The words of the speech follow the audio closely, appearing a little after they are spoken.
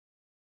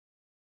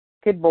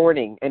Good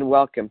morning and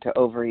welcome to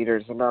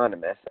Overeaters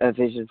Anonymous, a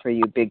Vision for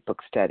You Big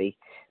Book study.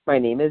 My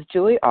name is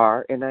Julie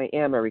R., and I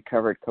am a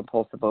recovered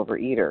compulsive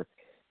overeater.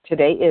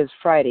 Today is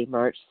Friday,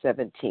 March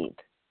 17th.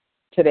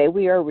 Today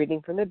we are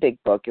reading from the Big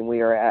Book, and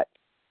we are at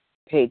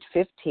page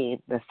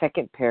 15, the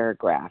second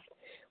paragraph.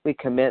 We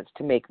commence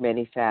to make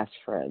many fast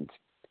friends.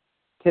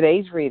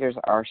 Today's readers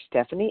are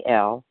Stephanie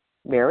L.,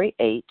 Mary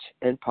H.,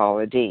 and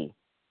Paula D.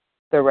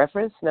 The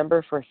reference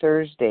number for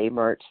Thursday,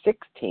 March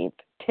 16th,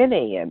 10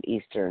 a.m.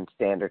 Eastern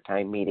Standard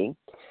Time meeting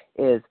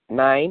is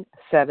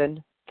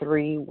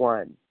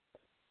 9731.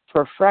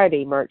 For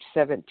Friday, March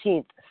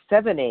 17th,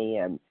 7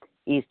 a.m.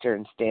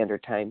 Eastern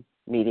Standard Time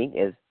meeting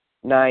is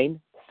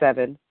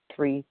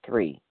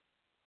 9733.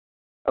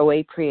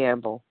 OA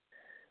Preamble.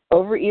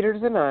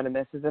 Overeaters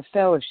Anonymous is a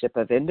fellowship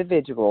of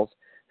individuals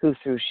who,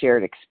 through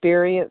shared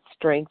experience,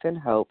 strength, and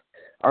hope,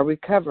 are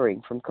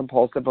recovering from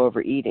compulsive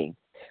overeating.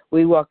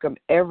 We welcome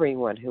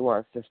everyone who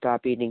wants to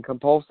stop eating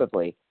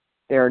compulsively.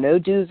 There are no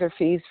dues or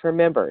fees for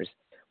members.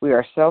 We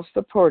are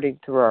self-supporting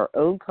through our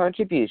own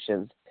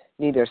contributions,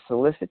 neither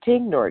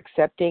soliciting nor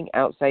accepting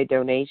outside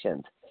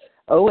donations.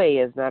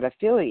 OA is not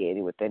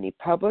affiliated with any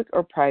public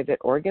or private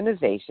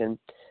organization,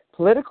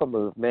 political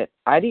movement,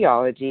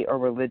 ideology, or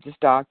religious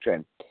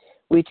doctrine.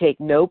 We take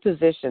no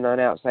position on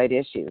outside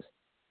issues.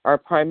 Our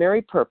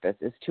primary purpose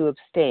is to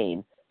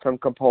abstain from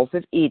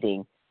compulsive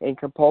eating and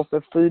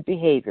compulsive food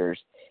behaviors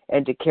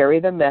and to carry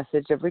the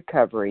message of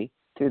recovery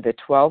through the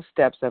 12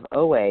 steps of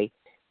OA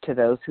to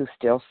those who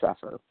still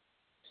suffer.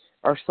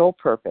 Our sole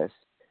purpose.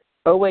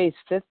 OA's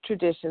fifth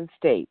tradition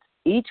states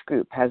each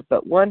group has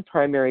but one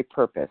primary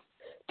purpose,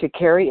 to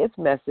carry its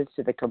message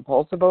to the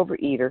compulsive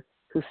overeater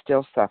who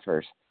still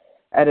suffers.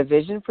 At a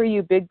Vision for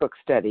You Big Book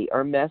study,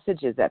 our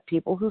message is that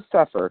people who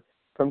suffer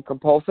from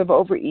compulsive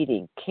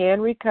overeating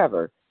can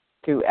recover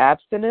through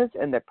abstinence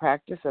and the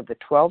practice of the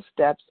 12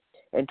 steps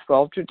and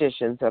 12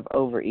 traditions of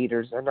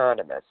Overeaters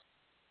Anonymous.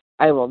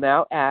 I will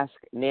now ask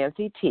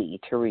Nancy T.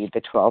 to read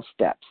the 12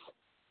 steps.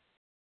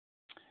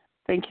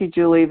 Thank you,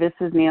 Julie. This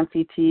is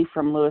Nancy T.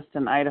 from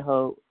Lewiston,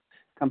 Idaho,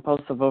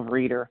 compulsive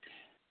overeater.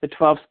 The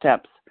 12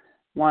 steps.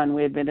 1.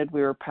 We admitted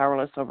we were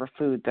powerless over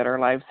food, that our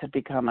lives had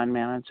become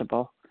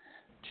unmanageable.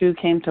 2.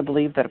 Came to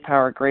believe that a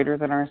power greater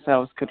than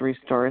ourselves could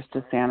restore us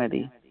to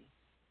sanity.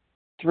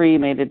 3.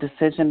 Made a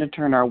decision to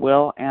turn our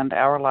will and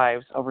our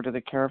lives over to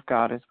the care of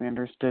God as we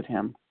understood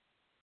Him.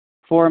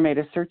 4. Made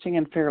a searching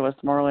and fearless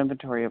moral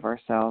inventory of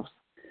ourselves.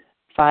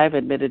 5.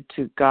 Admitted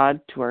to God,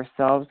 to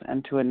ourselves,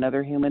 and to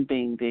another human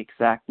being the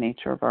exact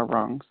nature of our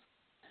wrongs.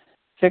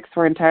 6.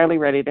 Were entirely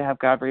ready to have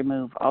God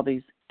remove all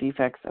these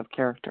defects of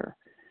character.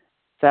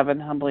 7.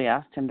 Humbly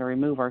asked Him to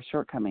remove our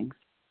shortcomings.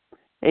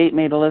 8.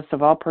 Made a list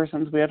of all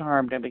persons we had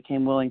harmed and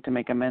became willing to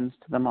make amends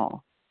to them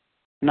all.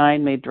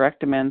 9. Made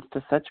direct amends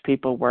to such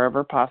people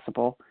wherever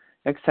possible,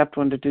 except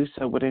when to do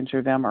so would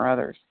injure them or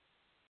others.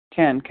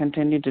 10.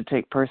 Continued to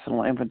take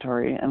personal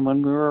inventory, and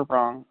when we were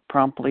wrong,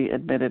 promptly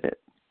admitted it.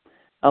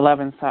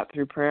 11. Sought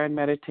through prayer and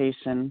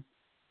meditation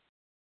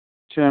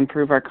to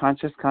improve our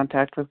conscious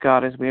contact with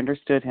God as we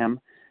understood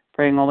Him,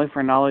 praying only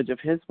for knowledge of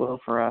His will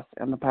for us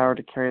and the power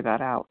to carry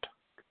that out.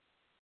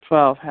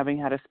 12. Having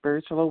had a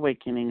spiritual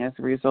awakening as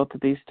a result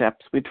of these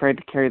steps, we tried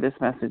to carry this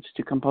message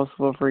to compulsive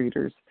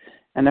overeaters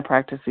and to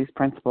practice these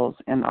principles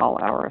in all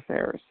our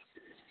affairs.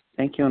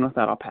 Thank you, and with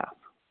that, I'll pass.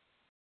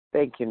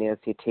 Thank you,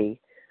 Nancy T.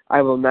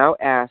 I will now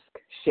ask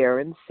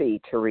Sharon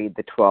C. to read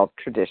the 12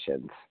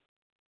 traditions.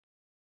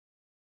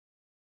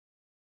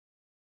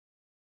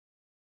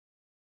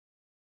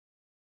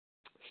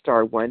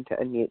 Star 1 to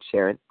unmute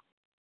Sharon.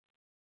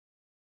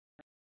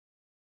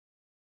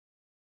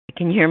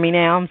 Can you hear me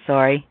now? I'm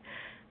sorry.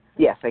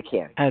 Yes, I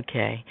can.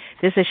 Okay.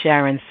 This is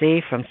Sharon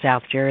C. from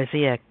South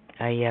Jersey, a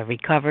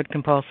recovered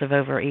compulsive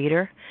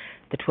overeater.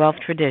 The 12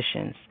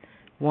 traditions.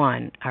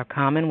 1. Our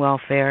common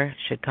welfare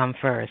should come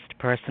first.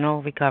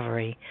 Personal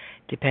recovery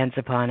depends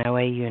upon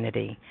OA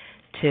unity.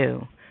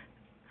 2.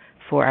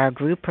 For our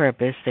group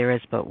purpose, there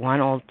is but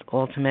one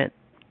ultimate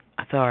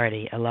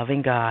authority, a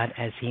loving God,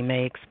 as He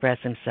may express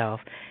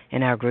Himself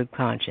in our group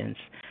conscience.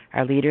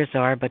 Our leaders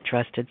are but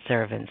trusted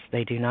servants.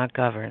 They do not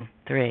govern.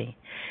 3.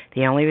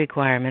 The only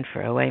requirement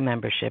for OA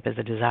membership is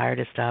a desire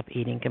to stop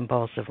eating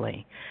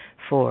compulsively.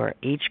 4.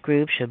 Each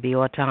group should be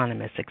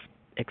autonomous,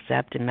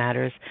 except in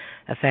matters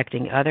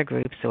affecting other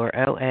groups or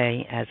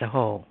OA as a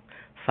whole.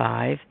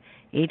 5.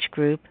 Each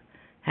group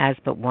has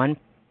but one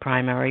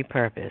primary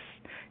purpose,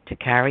 to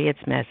carry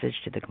its message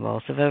to the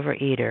compulsive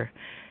overeater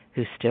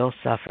who still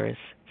suffers.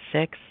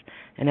 6.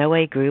 An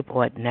OA group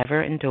ought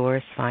never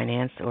endorse,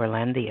 finance, or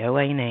lend the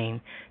OA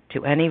name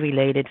to any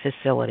related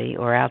facility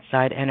or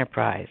outside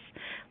enterprise,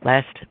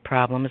 lest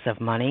problems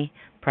of money,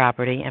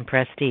 property, and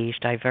prestige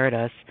divert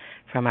us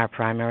from our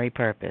primary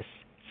purpose.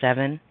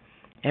 7.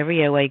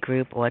 Every OA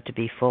group ought to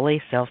be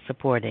fully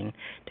self-supporting,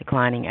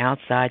 declining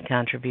outside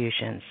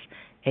contributions.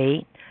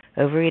 8.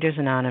 Overeaters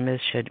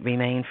Anonymous should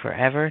remain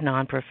forever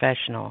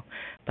non-professional,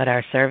 but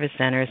our service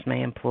centers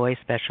may employ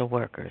special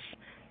workers.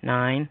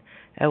 9.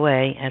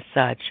 OA, as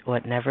such,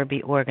 ought never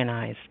be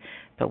organized,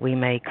 but we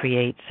may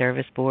create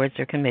service boards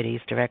or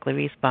committees directly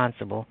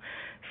responsible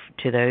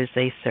to those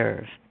they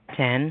serve.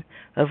 10.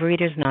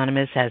 Overeaters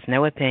Anonymous has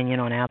no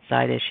opinion on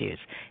outside issues,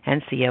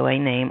 hence the OA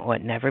name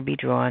ought never be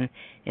drawn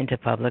into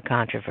public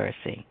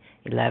controversy.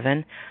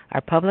 11.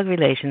 Our public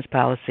relations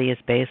policy is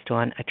based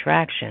on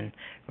attraction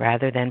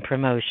rather than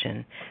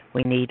promotion.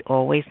 We need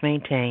always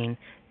maintain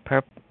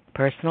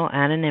personal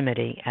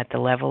anonymity at the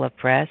level of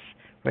press,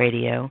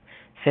 radio,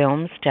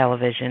 films,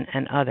 television,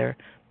 and other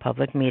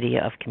public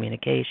media of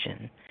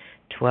communication.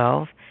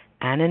 12.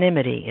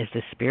 Anonymity is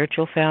the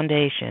spiritual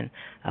foundation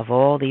of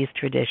all these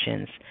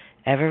traditions,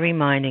 ever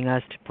reminding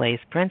us to place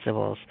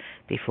principles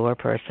before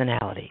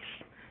personalities.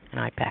 And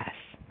I pass.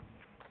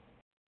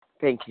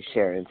 Thank you,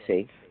 Sharon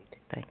C.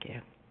 Thank you.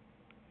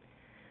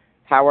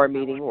 How our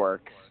meeting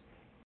works.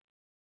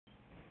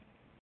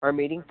 Our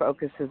meeting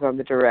focuses on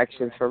the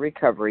directions for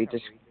recovery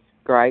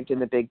described in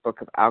the Big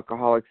Book of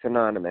Alcoholics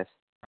Anonymous.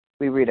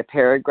 We read a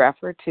paragraph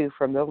or two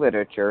from the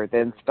literature,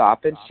 then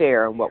stop and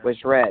share on what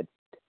was read.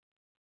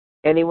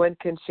 Anyone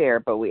can share,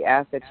 but we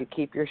ask that you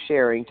keep your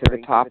sharing to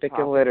the topic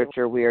and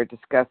literature we are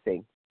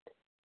discussing,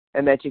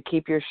 and that you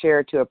keep your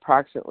share to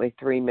approximately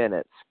 3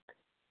 minutes.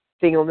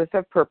 Singleness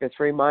of purpose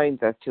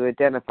reminds us to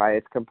identify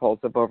as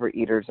compulsive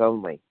overeaters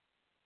only.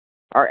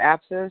 Our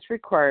abstinence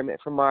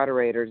requirement for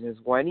moderators is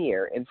 1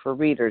 year, and for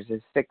readers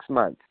is 6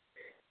 months.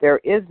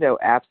 There is no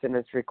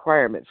abstinence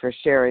requirement for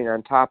sharing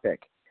on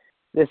topic.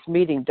 This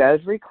meeting does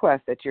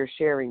request that your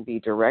sharing be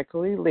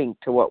directly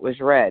linked to what was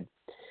read.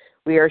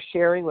 We are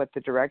sharing what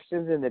the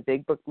directions in the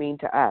Big Book mean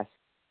to us.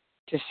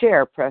 To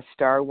share, press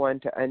star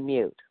 1 to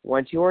unmute.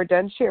 Once you are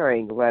done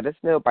sharing, let us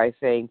know by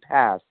saying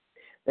pass,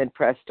 then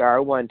press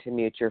star 1 to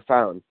mute your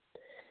phone.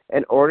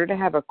 In order to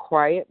have a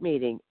quiet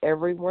meeting,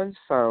 everyone's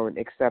phone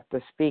except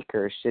the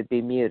speaker should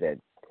be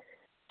muted.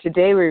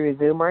 Today we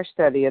resume our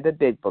study of the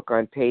Big Book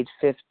on page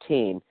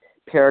 15,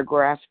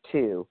 paragraph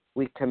 2.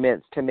 We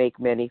commence to make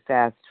many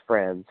fast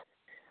friends.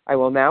 I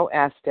will now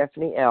ask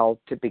Stephanie L.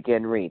 to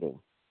begin reading.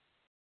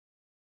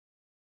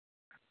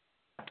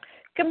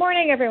 Good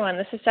morning, everyone.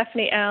 This is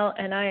Stephanie L.,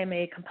 and I am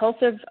a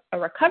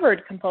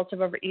recovered compulsive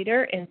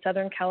overeater in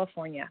Southern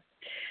California.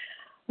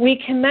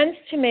 We commence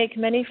to make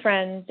many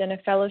friends, and a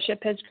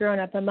fellowship has grown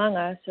up among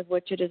us, of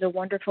which it is a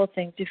wonderful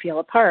thing to feel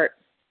a part.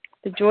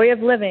 The joy of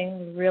living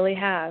we really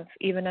have,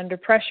 even under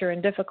pressure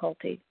and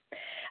difficulty.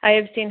 I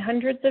have seen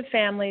hundreds of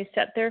families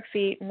set their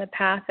feet in the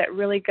path that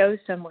really goes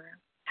somewhere,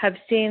 have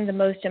seen the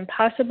most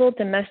impossible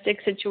domestic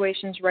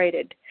situations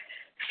righted,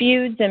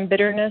 feuds and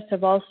bitterness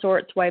of all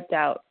sorts wiped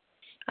out.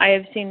 I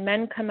have seen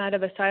men come out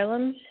of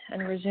asylums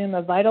and resume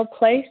a vital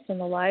place in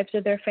the lives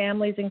of their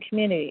families and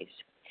communities.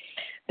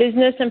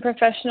 Business and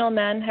professional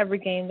men have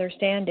regained their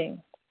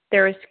standing.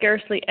 There is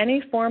scarcely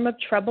any form of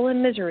trouble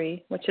and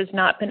misery which has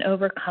not been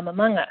overcome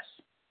among us.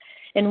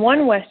 In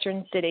one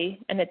Western city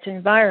and its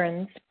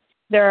environs,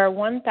 there are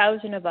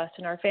 1,000 of us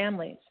in our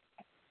families.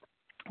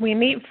 We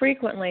meet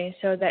frequently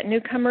so that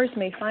newcomers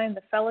may find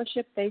the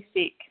fellowship they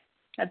seek.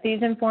 At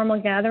these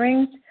informal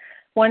gatherings,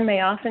 one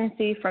may often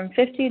see from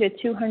 50 to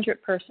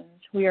 200 persons.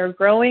 We are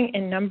growing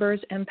in numbers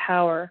and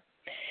power.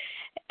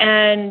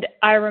 And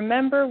I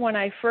remember when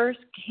I first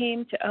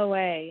came to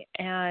OA,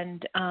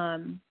 and,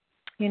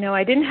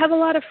 I didn't have a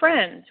lot of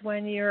friends.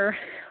 When you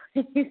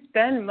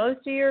spend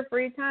most of your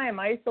free time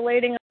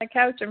isolating on the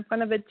couch in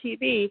front of a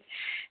TV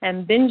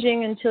and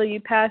binging until you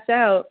pass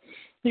out,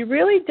 you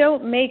really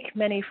don't make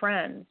many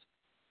friends.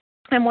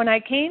 And when I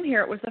came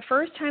here, it was the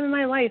first time in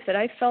my life that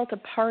I felt a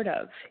part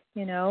of,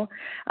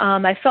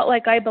 I felt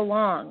like I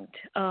belonged.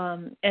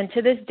 And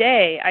to this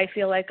day, I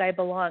feel like I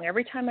belong.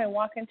 Every time I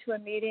walk into a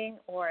meeting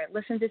or I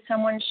listen to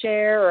someone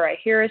share or I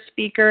hear a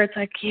speaker, it's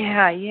like,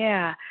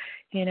 yeah,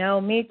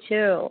 me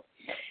too.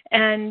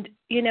 And,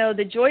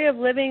 the joy of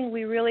living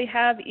we really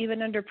have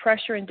even under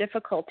pressure and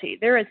difficulty.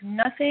 There is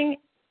nothing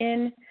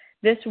in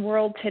this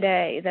world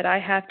today that I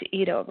have to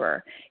eat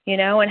over,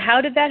 and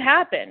how did that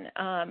happen?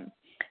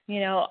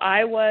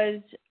 I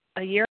was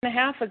a year and a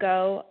half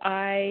ago,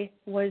 I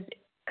was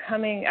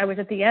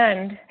at the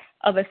end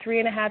of a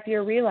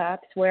 3.5-year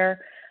relapse where,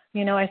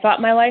 I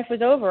thought my life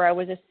was over. I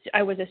was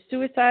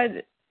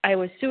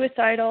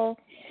suicidal.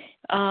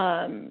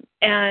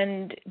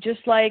 And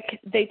just like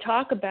they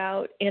talk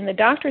about in the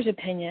doctor's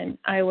opinion,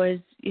 I was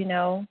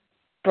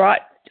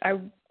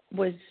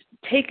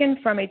taken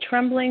from a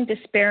trembling,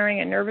 despairing,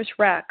 and nervous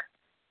wreck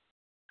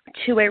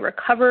to a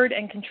recovered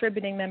and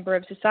contributing member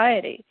of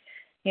society.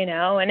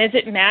 And is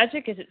it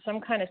magic? Is it some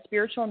kind of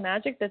spiritual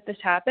magic that this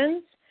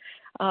happens?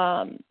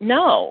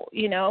 No,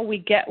 we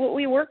get what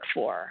we work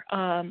for.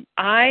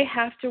 I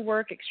have to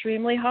work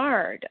extremely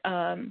hard.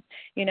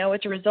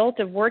 It's a result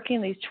of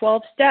working these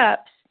 12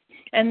 steps.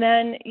 And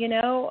then,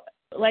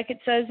 like it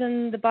says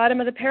in the bottom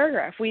of the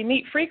paragraph, we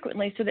meet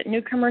frequently so that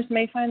newcomers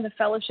may find the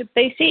fellowship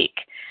they seek.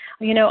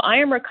 I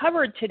am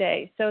recovered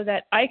today so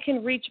that I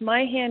can reach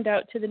my hand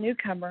out to the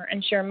newcomer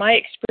and share my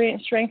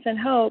experience, strength, and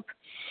hope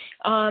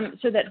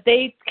so that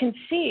they can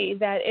see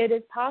that it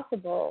is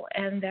possible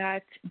and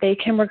that they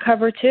can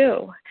recover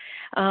too.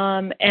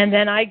 And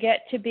then I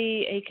get to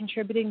be a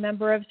contributing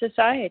member of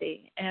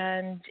society,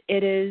 and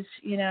it is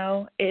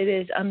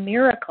a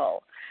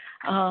miracle,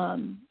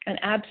 an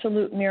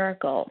absolute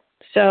miracle.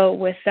 So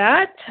with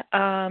that,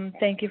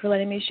 thank you for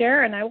letting me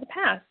share, and I will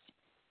pass.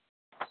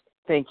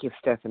 Thank you,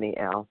 Stephanie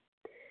L.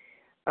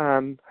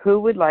 Who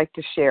would like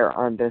to share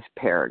on this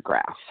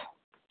paragraph?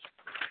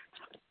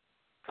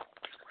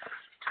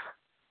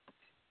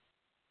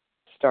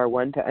 Star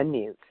 1 to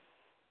unmute.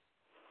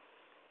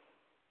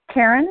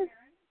 Karen?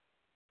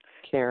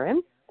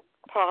 Karen?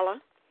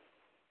 Paula?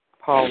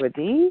 Paula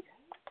D?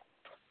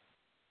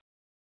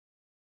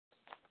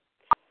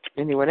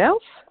 Anyone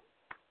else?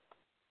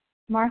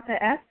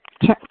 Martha S.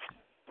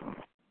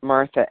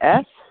 Martha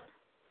S.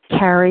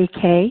 Carrie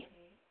K.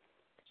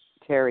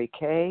 Terry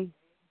K.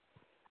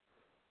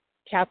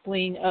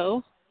 Kathleen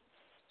O.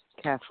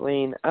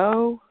 Kathleen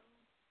O.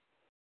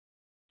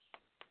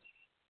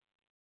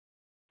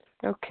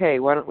 Okay,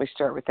 why don't we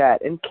start with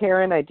that? And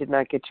Karen, I did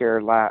not get your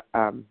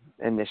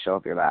initial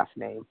of your last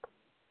name.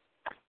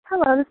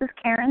 Hello, this is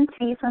Karen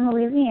T. from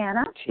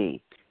Louisiana. T.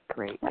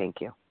 Great,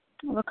 thank you.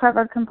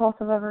 Recovered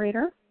compulsive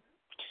overeater.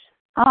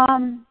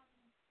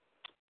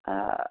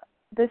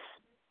 This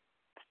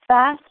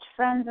fast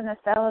friends in a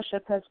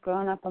fellowship has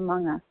grown up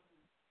among us.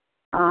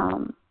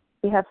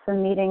 We have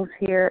some meetings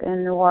here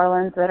in New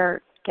Orleans that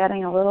are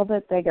getting a little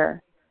bit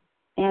bigger,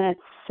 and it's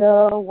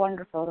so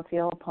wonderful to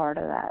feel a part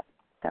of that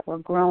we're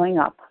growing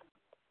up,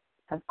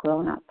 have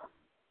grown up.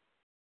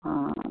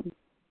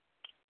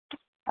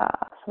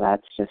 So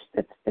that's just,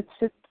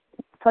 it's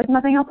like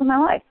nothing else in my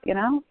life, you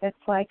know? It's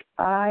like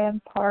I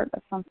am part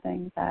of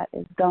something that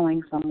is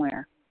going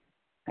somewhere.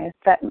 I have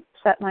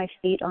set my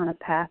feet on a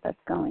path that's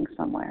going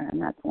somewhere,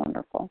 and that's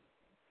wonderful.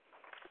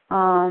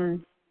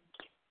 And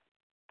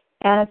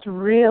it's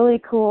really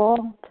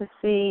cool to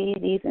see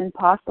these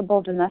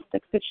impossible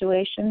domestic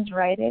situations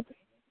righted.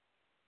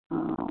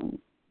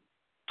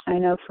 I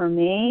know for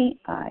me,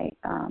 I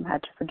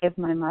had to forgive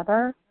my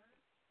mother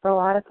for a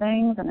lot of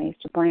things, and I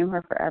used to blame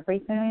her for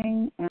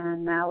everything,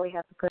 and now we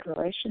have a good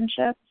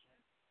relationship,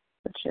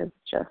 which is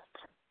just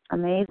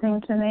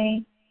amazing to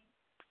me.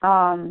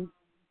 I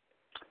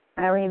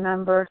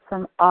remember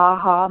some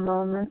aha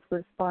moments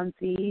with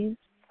sponsees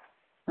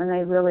when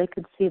they really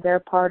could see their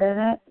part in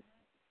it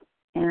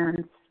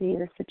and see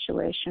the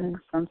situation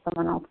from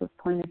someone else's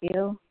point of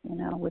view, you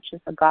know, which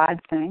is a God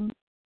thing.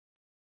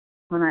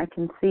 When I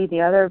can see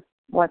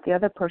what the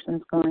other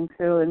person's going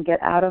through and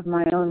get out of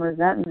my own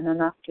resentment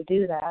enough to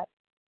do that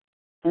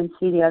and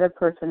see the other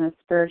person is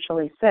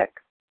spiritually sick,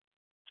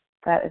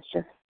 that is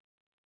just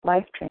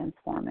life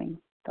transforming.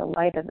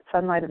 The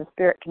sunlight of the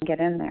Spirit can get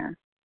in there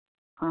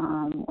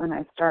when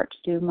I start to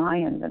do my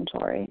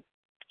inventory.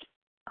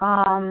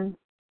 And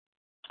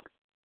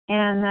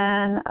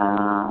then,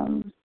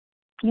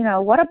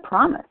 what a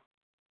promise.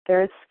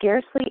 There is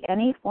scarcely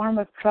any form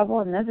of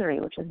trouble and misery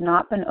which has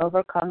not been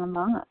overcome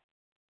among us.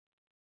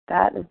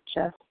 That is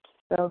just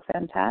so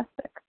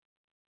fantastic.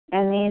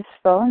 And these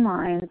phone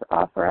lines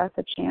offer us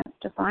a chance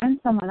to find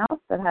someone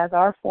else that has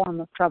our form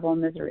of trouble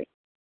and misery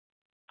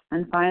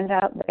and find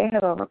out they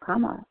have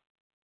overcome us.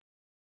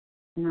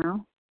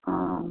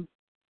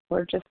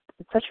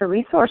 It's such a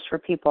resource for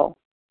people,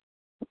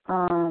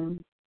 and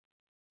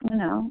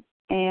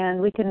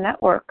we can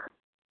network.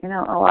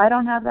 I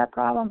don't have that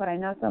problem, but I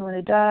know someone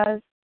who does.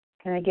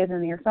 Can I give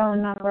them your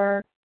phone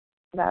number?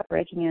 About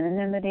breaking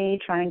anonymity,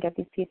 try and get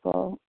these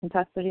people in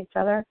touch with each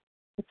other.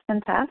 It's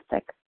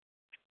fantastic.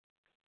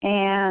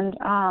 And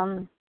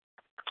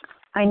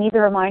I need a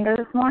reminder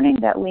this morning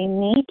that we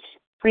meet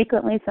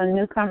frequently so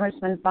newcomers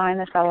can find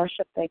the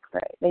fellowship they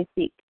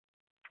seek.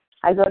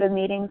 I go to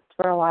meetings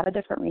for a lot of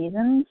different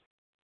reasons.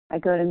 I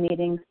go to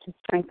meetings to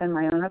strengthen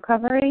my own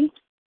recovery,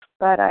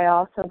 but I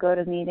also go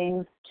to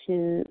meetings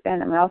to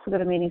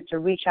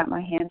reach out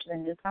my hand to the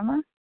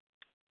newcomer.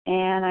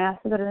 And I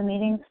also go to the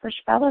meetings for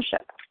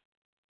fellowship.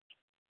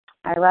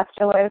 I left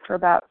away for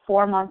about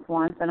 4 months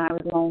once, and I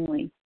was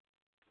lonely.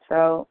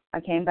 So I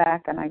came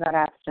back, and I got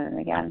abstinent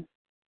again.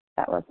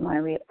 That was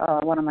my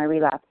one of my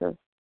relapses.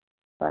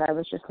 But I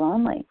was just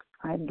lonely.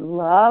 I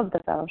love the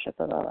fellowship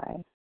of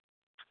OA.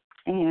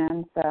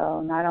 And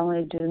so not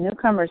only do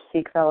newcomers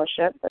seek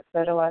fellowship, but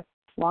so do us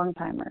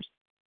long-timers.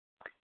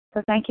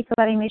 So thank you for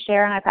letting me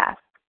share, and I pass.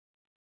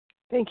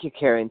 Thank you,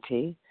 Karen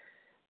T.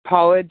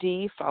 Paula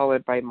D.,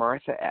 followed by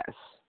Martha S.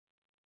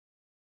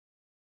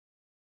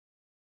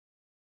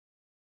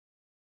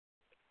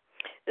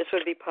 This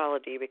would be Paula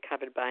D.,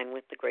 recovered by and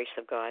with the grace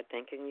of God,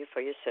 thanking you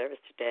for your service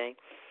today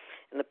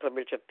and the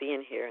privilege of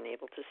being here and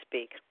able to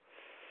speak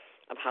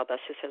of how this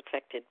has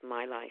affected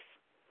my life.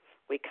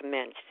 We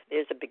commenced,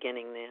 there's a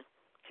beginning there,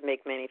 to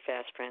make many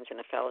fast friends, and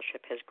the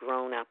fellowship has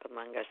grown up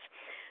among us.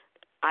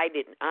 I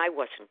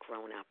wasn't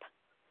grown up.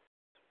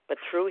 But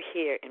through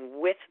here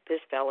and with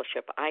this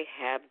fellowship, I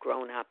have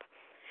grown up,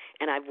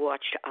 and I've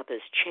watched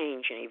others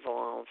change and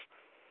evolve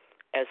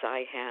as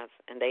I have,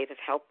 and they have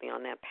helped me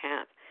on that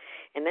path.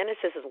 And then it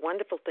says it's a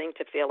wonderful thing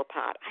to feel a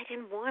part. I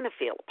didn't want to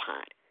feel a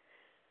part.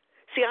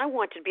 See, I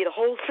wanted to be the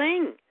whole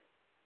thing.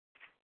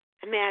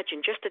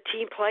 Imagine, just a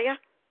team player.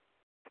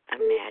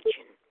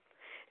 Imagine.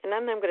 And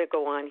then I'm going to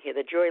go on here.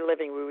 The joy of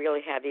living we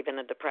really have, even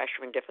under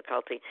pressure and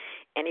difficulty.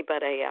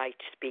 Anybody I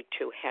speak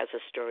to has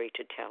a story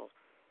to tell.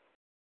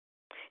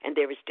 And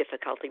there is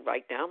difficulty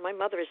right now. My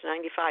mother is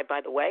 95,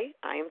 by the way.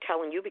 I am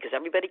telling you because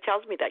everybody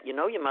tells me that. You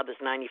know your mother's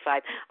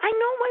 95. I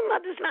know my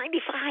mother's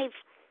 95.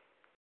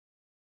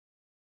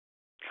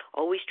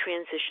 Always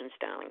transitions,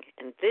 darling.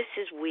 And this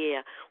is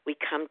where we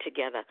come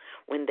together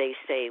when they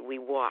say we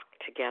walk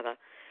together.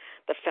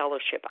 The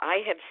fellowship.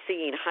 I have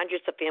seen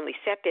hundreds of families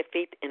set their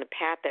feet in a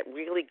path that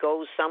really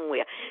goes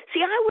somewhere.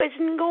 See, I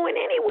wasn't going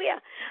anywhere.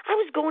 I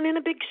was going in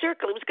a big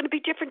circle. It was going to be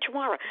different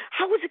tomorrow.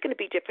 How was it going to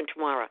be different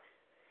tomorrow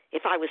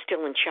if I was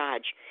still in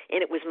charge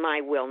and it was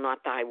my will,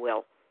 not thy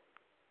will?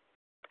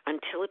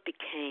 Until it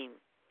became,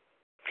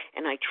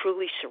 and I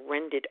truly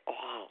surrendered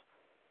all,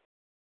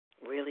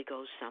 really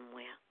goes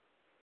somewhere.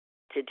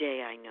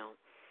 Today I know.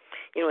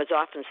 You know, it's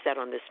often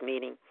said on this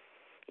meeting,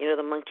 you know,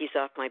 the monkey's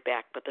off my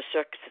back, but the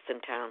circus is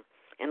in town.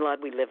 And,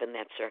 Lord, we live in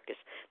that circus.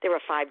 There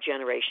are 5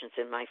 generations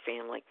in my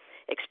family,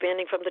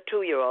 expanding from the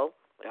 2-year-old,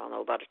 we all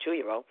know about a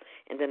 2-year-old,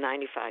 and the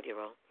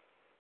 95-year-old.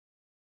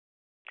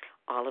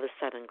 All of a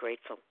sudden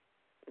grateful.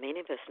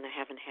 Many of us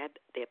haven't had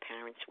their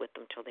parents with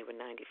them till they were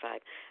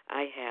 95.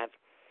 I have.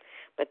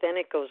 But then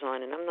it goes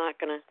on, and I'm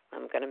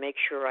going to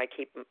make sure I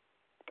keep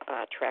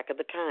track of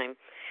the time,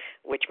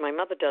 which my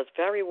mother does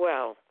very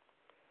well.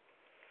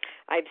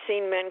 I've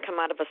seen men come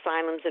out of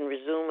asylums and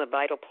resume a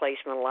vital place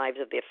in the lives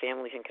of their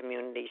families and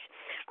communities.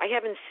 I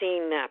haven't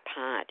seen that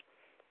part,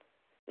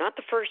 not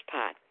the first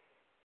part,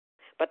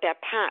 but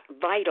that part,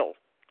 vital,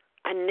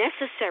 a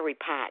necessary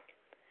part.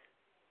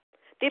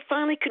 They're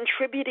finally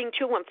contributing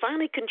to, I'm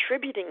finally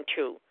contributing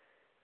to,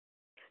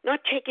 not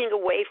taking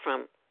away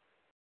from.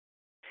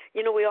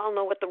 You know, we all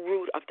know what the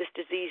root of this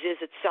disease is.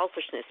 It's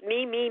selfishness,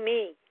 me, me,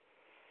 me.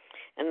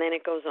 And then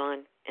it goes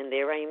on, and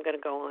there I am going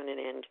to go on and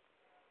end.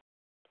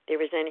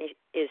 There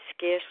is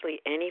scarcely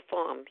any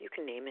form, you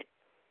can name it,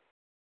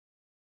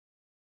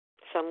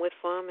 some with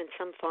form and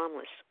some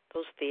formless,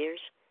 those fears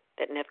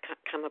that never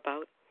come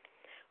about,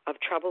 of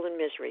trouble and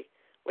misery,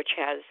 which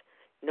has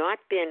not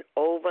been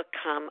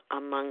overcome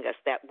among us.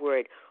 That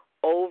word,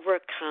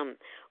 overcome.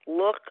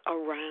 Look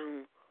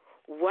around.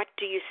 What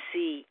do you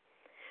see?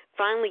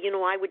 Finally, you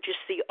know, I would just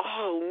see,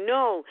 oh,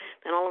 no.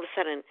 Then all of a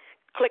sudden,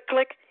 click,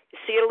 click. You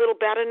see it a little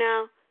better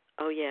now?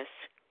 Oh, yes.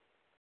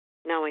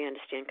 Now I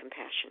understand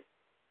compassion.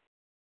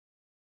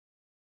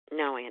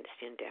 Now I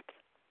understand depth.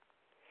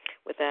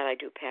 With that, I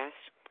do pass,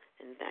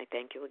 and I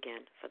thank you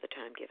again for the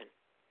time given.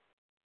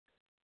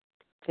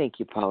 Thank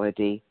you, Paula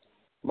D.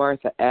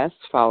 Martha S.,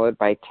 followed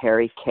by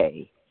Terry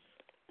K.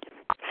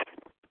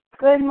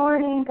 Good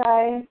morning,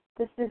 guys.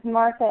 This is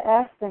Martha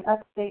S. in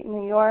upstate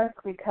New York,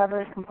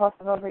 recovered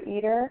compulsive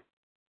overeater.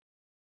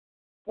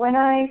 When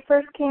I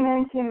first came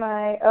into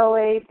my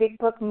OA Big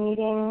Book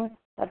meetings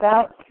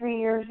about 3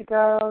 years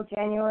ago,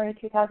 January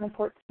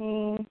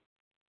 2014,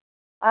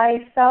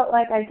 I felt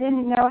like I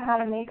didn't know how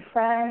to make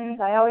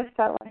friends. I always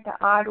felt like the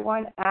odd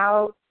one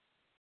out.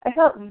 I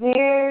felt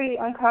very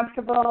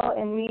uncomfortable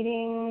in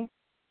meetings,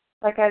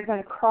 like I was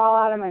going to crawl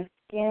out of my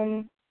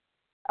skin,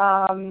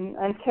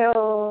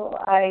 until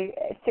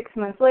 6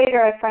 months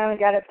later, I finally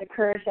got up the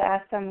courage to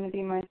ask someone to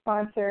be my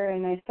sponsor,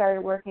 and I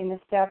started working the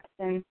steps.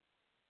 And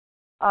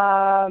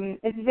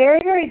it's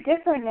very, very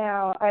different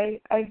now. I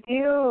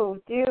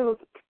do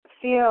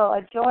feel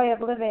a joy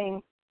of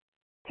living,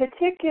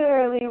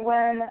 particularly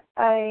when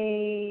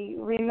I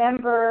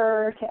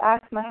remember to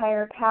ask my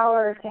higher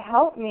power to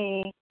help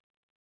me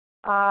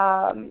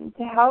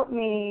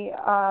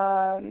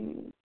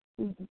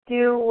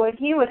do what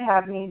he would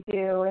have me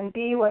do and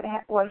be what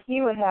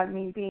he would have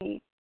me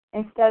be,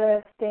 instead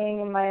of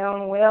staying in my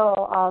own will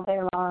all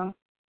day long.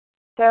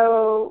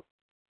 So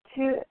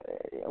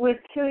with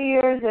 2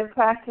 years of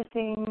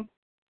practicing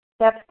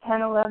steps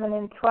 10, 11,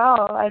 and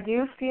 12, I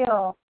do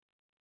feel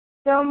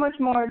so much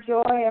more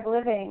joy of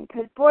living,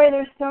 because, boy,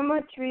 there's so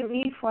much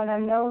relief when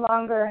I'm no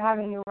longer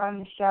having to run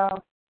the show,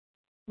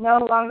 no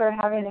longer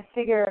having to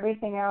figure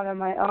everything out on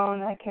my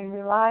own. I can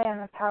rely on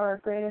a power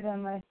greater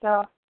than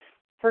myself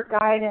for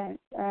guidance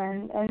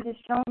and to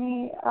show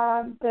me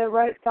the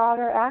right thought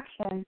or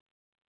action.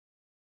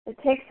 It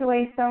takes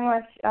away so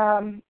much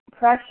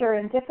pressure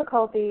and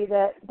difficulty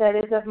that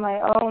is of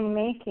my own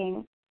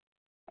making.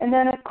 And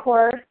then, of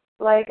course,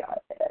 like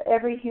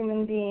every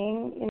human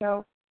being, you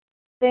know,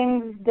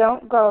 things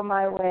don't go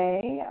my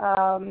way,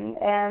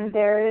 and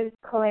there is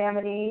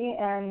calamity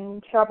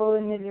and trouble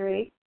and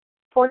misery.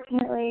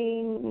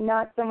 Fortunately,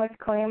 not so much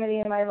calamity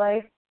in my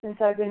life since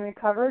I've been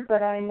recovered,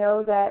 but I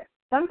know that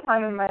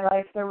sometime in my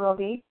life there will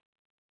be.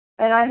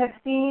 And I have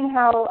seen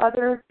how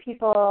other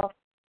people,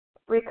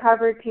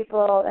 recovered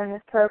people in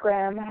this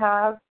program,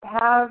 have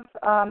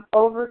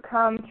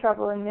overcome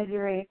trouble and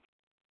misery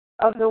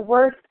of the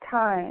worst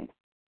kind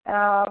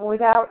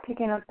without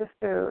picking up the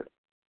food.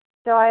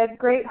 So I have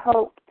great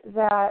hope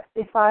that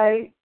if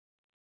I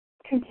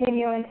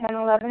continue in 10,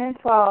 11, and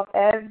 12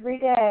 every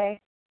day,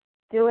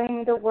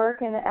 doing the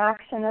work and the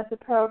action of the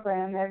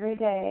program every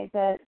day,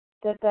 that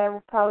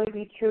will probably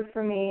be true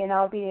for me, and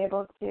I'll be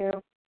able to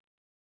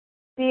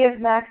be of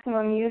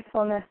maximum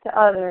usefulness to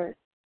others.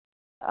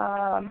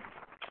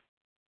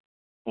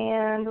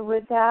 And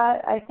with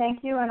that, I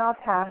thank you, and I'll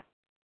pass.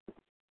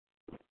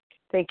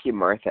 Thank you,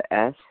 Martha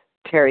S.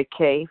 Terry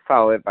K.,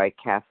 followed by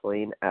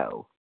Kathleen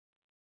O.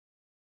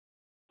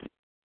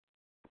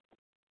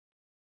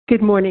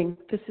 Good morning.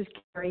 This is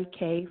Carrie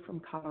K.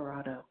 from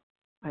Colorado.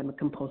 I'm a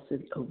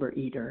compulsive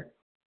overeater.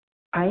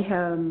 I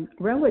am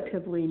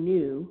relatively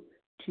new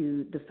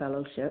to the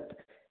fellowship,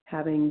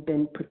 having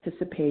been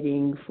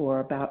participating for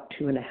about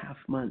 2.5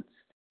 months.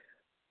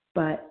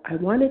 But I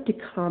wanted to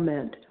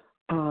comment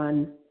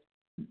on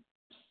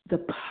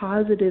the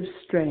positive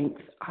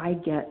strength I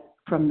get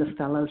from the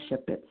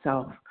fellowship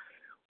itself.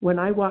 When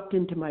I walked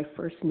into my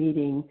first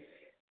meeting,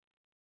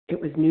 it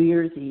was New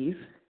Year's Eve,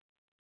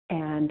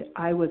 and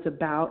I was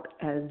about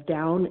as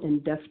down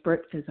and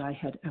desperate as I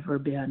had ever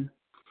been.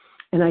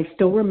 And I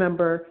still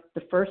remember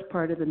the first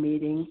part of the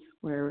meeting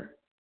where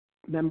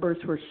members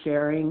were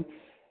sharing,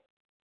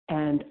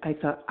 and I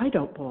thought, I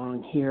don't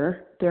belong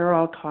here. They're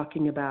all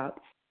talking about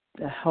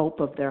the help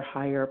of their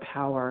higher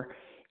power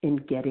in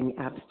getting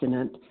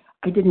abstinent.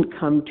 I didn't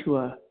come to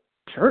a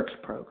church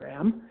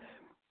program.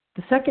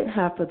 The second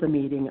half of the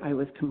meeting, I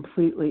was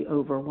completely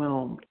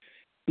overwhelmed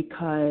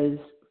because,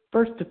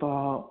 first of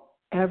all,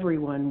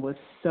 everyone was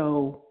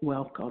so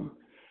welcome.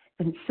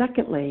 And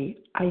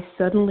secondly, I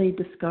suddenly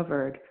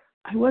discovered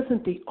I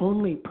wasn't the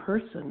only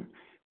person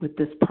with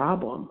this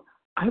problem.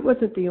 I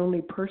wasn't the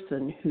only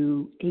person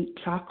who ate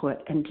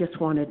chocolate and just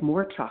wanted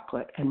more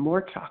chocolate and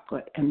more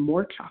chocolate and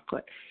more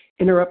chocolate,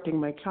 interrupting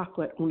my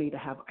chocolate only to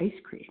have ice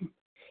cream.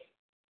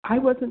 I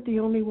wasn't the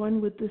only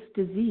one with this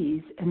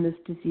disease, and this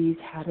disease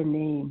had a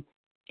name.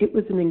 It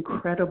was an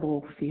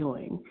incredible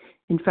feeling.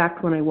 In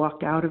fact, when I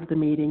walked out of the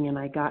meeting and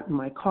I got in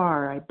my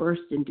car, I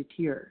burst into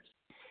tears.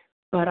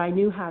 But I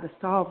knew how to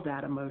solve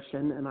that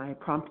emotion, and I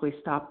promptly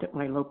stopped at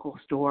my local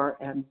store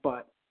and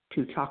bought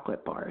 2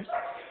 chocolate bars.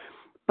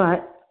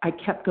 But I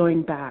kept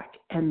going back,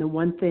 and the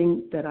one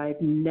thing that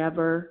I've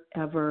never,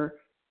 ever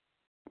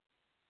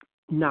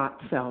not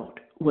felt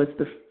was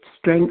the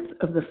strength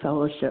of the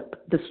fellowship,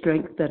 the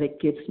strength that it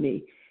gives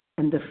me,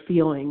 and the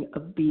feeling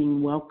of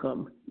being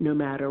welcome no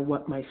matter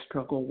what my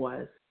struggle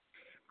was.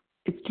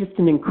 It's just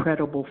an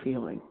incredible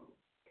feeling.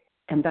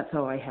 And that's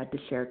all I had to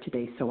share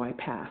today, so I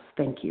pass.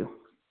 Thank you.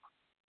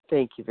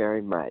 Thank you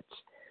very much.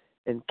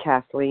 And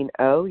Kathleen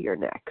O., you're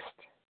next.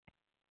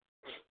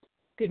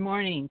 Good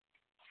morning.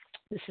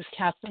 This is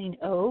Kathleen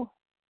O.,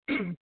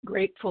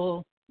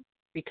 grateful,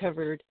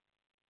 recovered,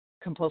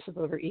 compulsive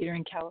overeater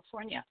in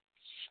California.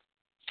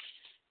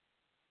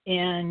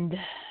 And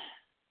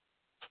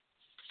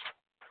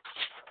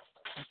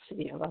let's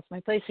see, I lost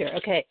my place here.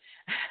 Okay.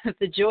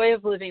 The joy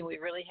of living we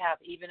really have,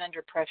 even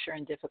under pressure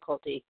and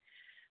difficulty.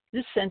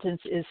 This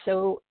sentence is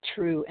so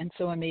true and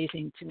so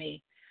amazing to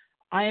me.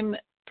 I'm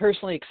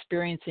personally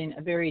experiencing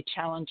a very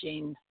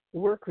challenging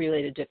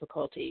work-related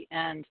difficulty,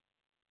 and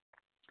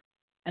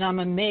I'm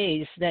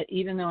amazed that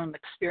even though I'm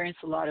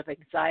experiencing a lot of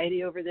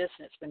anxiety over this,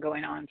 and it's been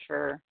going on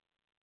for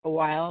a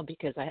while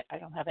because I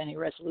don't have any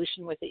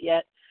resolution with it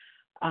yet,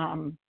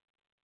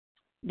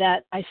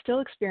 that I still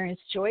experience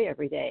joy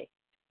every day.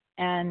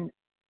 And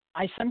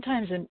I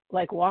sometimes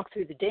walk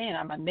through the day and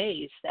I'm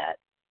amazed that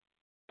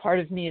part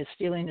of me is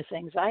feeling this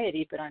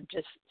anxiety, but I'm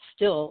just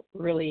still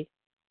really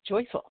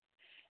joyful.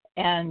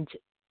 And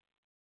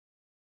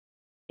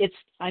it's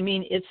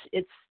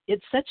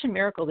such a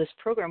miracle. This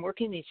program,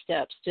 working these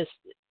steps, just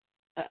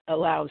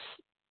allows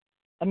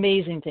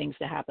amazing things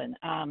to happen.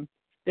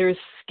 There is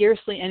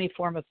scarcely any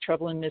form of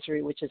trouble and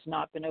misery which has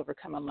not been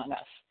overcome among us.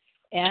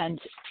 And,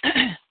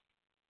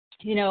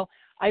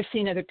 I've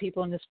seen other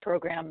people in this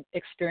program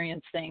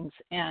experience things,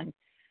 and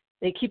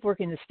they keep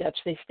working the steps.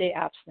 They stay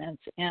abstinent.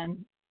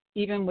 And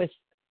even with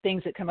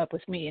things that come up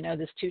with me,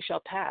 this too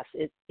shall pass.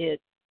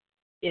 It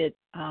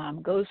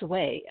goes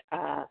away.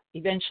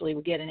 Eventually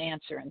we get an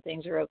answer and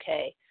things are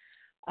okay.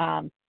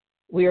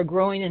 We are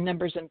growing in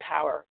numbers and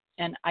power.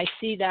 And I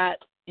see that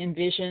in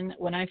Vision.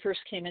 When I first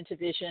came into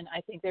Vision,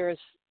 I think there was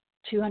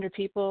 200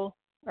 people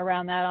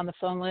around that on the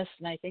phone list.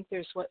 And I think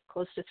there's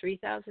close to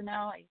 3,000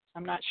 now.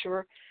 I'm not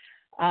sure.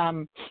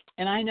 And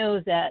I know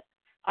that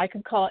I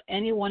can call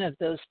any one of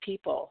those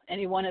people,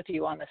 any one of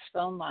you on this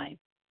phone line.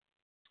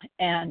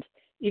 And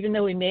even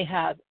though we may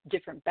have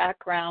different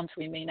backgrounds,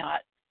 we may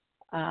not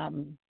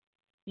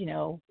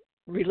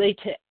relate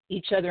to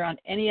each other on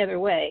any other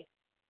way,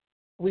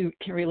 we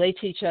can relate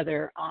to each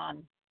other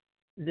on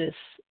this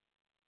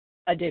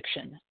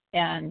addiction,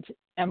 and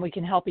we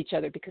can help each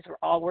other because we're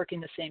all working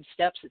the same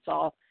steps.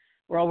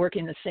 We're all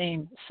working the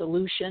same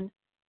solution,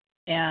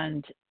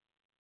 and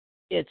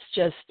it's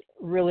just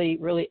really,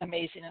 really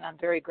amazing, and I'm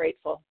very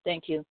grateful.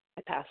 Thank you.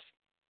 I pass.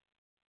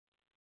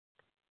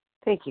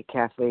 Thank you,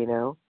 Kathleen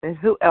O. And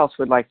who else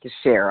would like to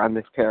share on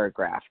this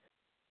paragraph?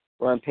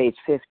 We're on page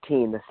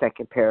 15, the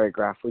second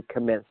paragraph. We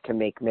commence to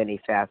make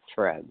many fast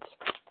friends.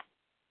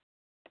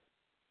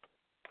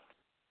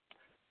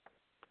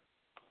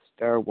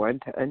 star 1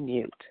 to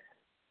unmute.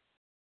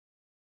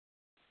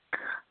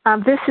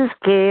 This is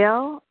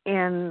Gail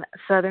in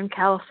Southern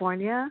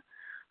California.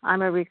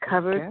 I'm a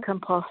recovered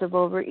compulsive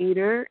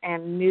overeater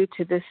and new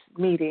to this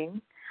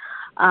meeting.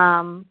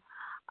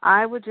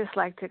 I would just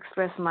like to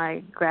express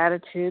my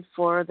gratitude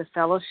for the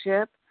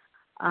fellowship.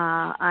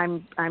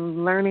 I'm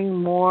learning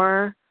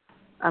more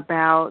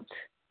about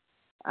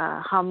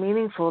how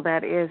meaningful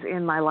that is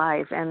in my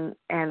life and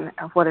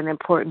what an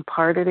important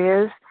part it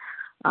is.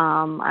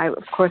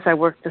 Of course, I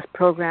work this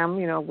program,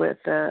 with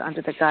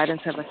under the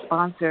guidance of a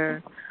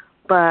sponsor.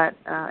 But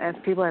as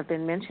people have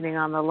been mentioning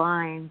on the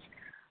lines,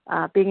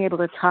 being able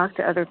to talk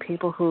to other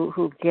people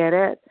who get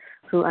it,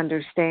 who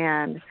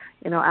understand,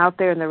 out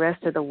there in the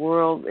rest of the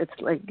world, it's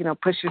like,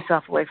 push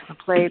yourself away from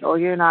the plate. Oh,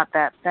 you're not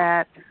that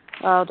fat.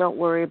 Oh, don't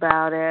worry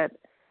about it.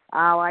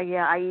 Oh,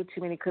 I eat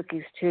too many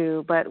cookies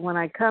too. But when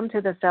I come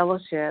to the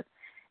fellowship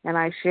and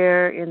I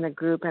share in the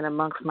group and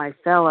amongst my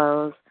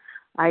fellows,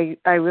 I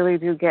really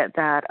do get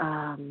that,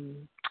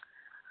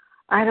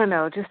 I don't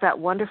know, just that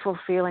wonderful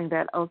feeling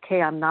that,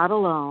 okay, I'm not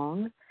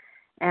alone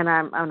and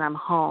I'm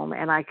home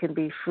and I can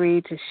be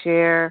free to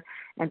share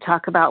and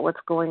talk about what's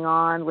going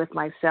on with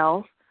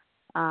myself,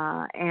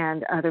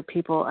 and other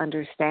people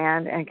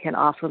understand and can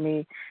offer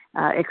me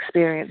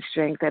experience,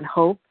 strength, and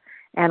hope,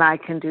 and I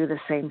can do the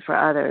same for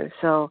others.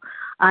 So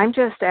I'm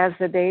just, as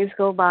the days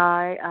go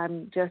by,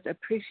 I'm just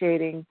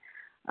appreciating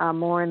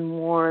more and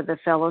more the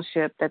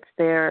fellowship that's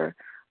there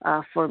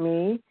for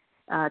me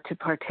to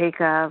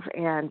partake of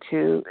and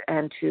to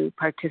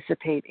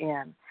participate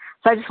in.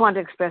 So I just wanted to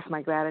express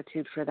my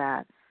gratitude for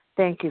that.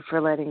 Thank you for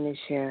letting me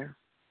share.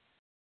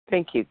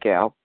 Thank you,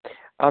 Gail.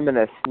 I'm going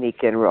to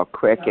sneak in real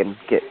quick and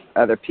get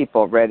other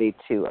people ready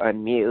to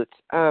unmute.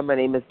 My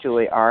name is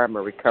Julie R. I'm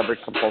a recovered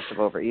compulsive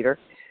overeater.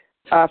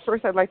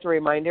 First, I'd like to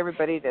remind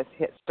everybody to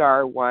hit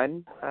star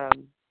 1.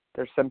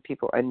 There's some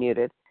people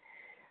unmuted.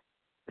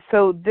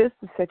 So this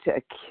is such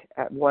a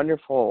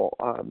wonderful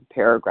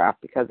paragraph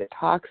because it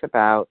talks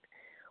about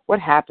what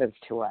happens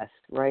to us,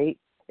 right?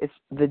 It's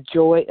the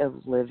joy of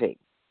living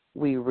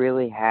we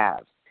really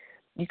have.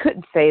 You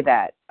couldn't say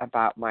that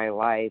about my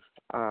life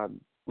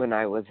when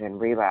I was in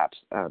relapse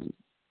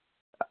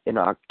in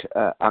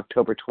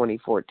October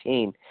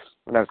 2014,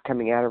 when I was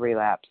coming out of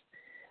relapse,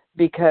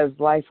 because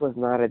life was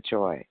not a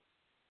joy.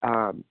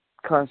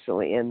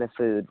 Constantly in the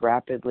food,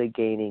 rapidly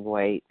gaining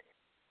weight,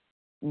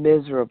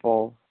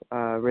 miserable,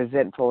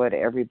 resentful at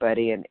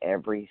everybody and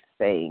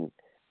everything.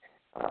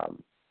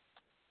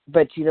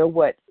 But you know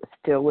what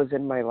still was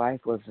in my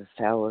life was a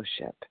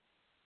fellowship.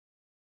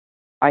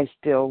 I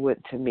still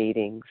went to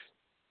meetings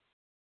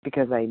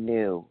because I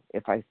knew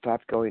if I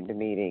stopped going to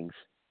meetings,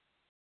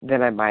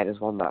 then I might as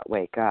well not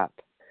wake up.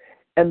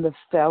 And the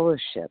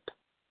fellowship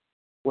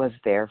was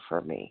there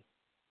for me.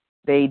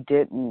 They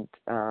didn't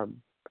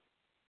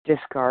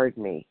discard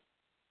me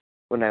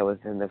when I was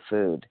in the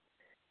food.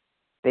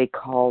 They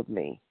called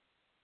me.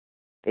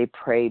 They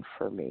prayed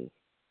for me.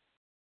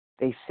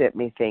 They sent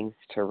me things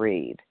to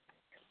read.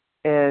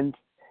 And,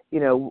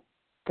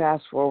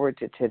 fast forward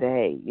to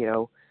today,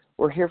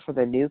 we're here for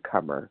the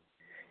newcomer,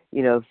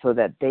 so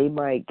that they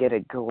might get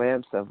a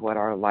glimpse of what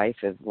our life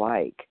is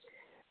like.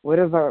 What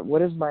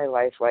is my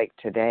life like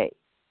today?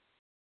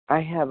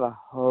 I have a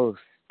host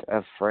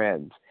of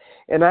friends,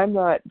 and I'm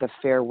not the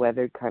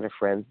fair-weathered kind of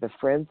friends. The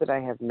friends that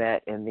I have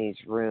met in these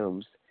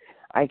rooms,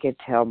 I could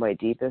tell my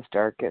deepest,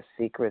 darkest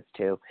secrets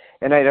to,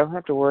 and I don't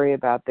have to worry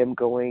about them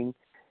going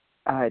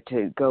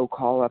to go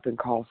call up and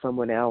call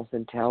someone else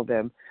and tell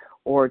them,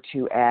 or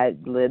to add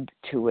lib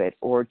to it,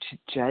 or to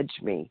judge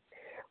me.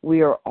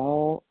 We are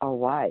all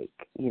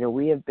alike.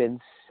 We have been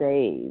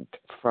saved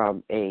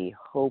from a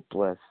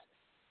hopeless,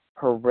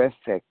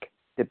 horrific,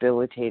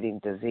 debilitating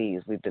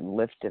disease. We've been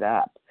lifted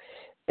up.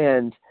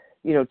 And,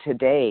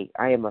 today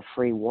I am a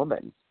free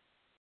woman,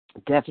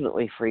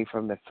 definitely free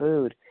from the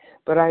food,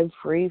 but I'm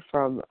free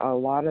from a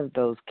lot of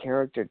those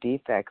character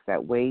defects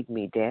that weighed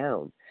me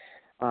down.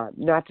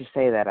 Not to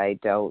say that I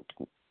don't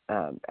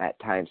at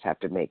times have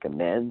to make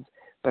amends,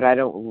 but I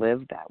don't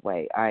live that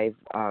way. I've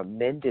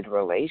mended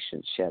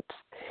relationships.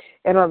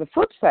 And on the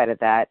flip side of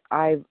that,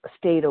 I've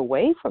stayed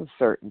away from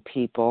certain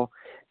people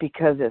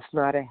because it's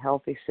not a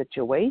healthy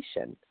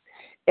situation.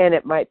 And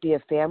it might be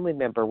a family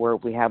member where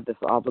we have this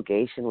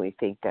obligation. We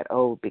think that,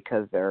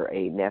 because they're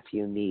a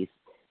nephew, niece,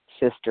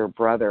 sister,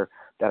 brother,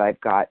 that I've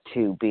got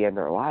to be in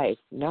their life.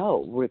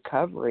 No,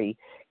 recovery,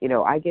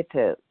 I get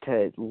to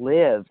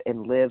live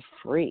and live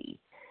free.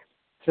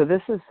 So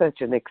this is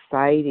such an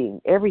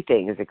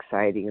everything is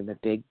exciting in the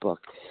big book,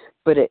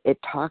 but it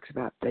talks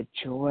about the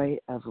joy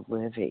of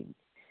living.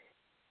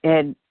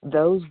 And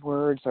those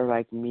words are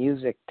like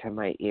music to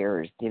my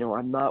ears.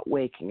 I'm not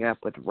waking up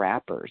with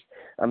wrappers.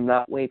 I'm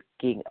not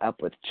waking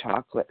up with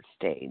chocolate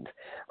stains.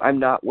 I'm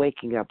not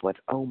waking up with,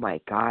 oh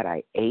my God,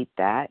 I ate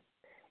that.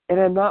 And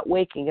I'm not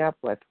waking up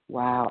with,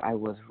 wow, I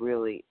was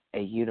really a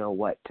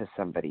you-know-what to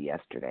somebody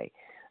yesterday.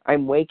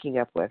 I'm waking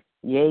up with,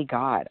 yay,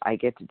 God, I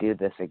get to do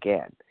this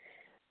again.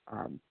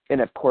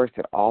 And, of course,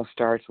 it all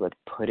starts with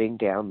putting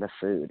down the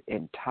food,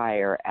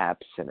 entire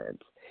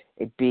abstinence,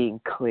 being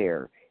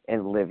clear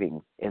and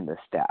living in the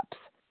steps.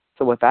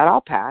 So with that,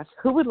 I'll pass.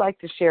 Who would like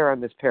to share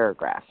on this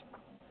paragraph?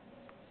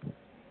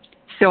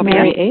 Sylvia.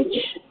 Mary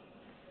H.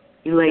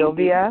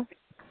 Sylvia.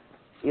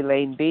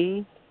 Elaine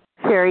B.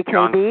 Sherry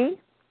KB.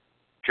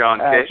 John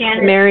K.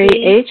 Mary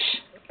H.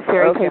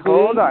 Sherry Okay,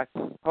 KB.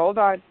 hold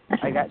on.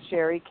 I got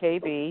Sherry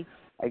KB.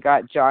 I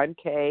got John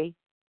K.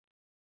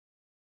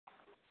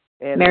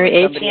 And Mary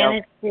H.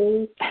 Janice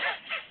C.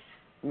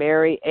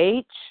 Mary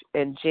H.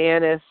 and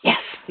Janice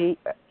C.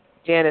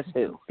 Janice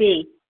who?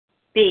 B.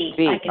 B.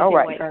 I can All say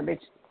right. white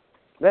garbage.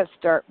 Let's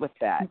start with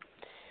that.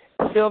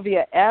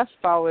 Sylvia F.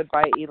 followed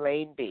by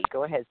Elaine B.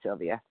 Go ahead,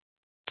 Sylvia.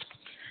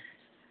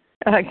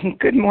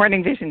 Good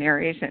morning,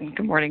 visionaries, and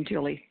good morning,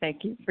 Julie.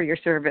 Thank you for your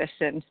service.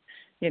 And,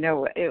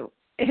 it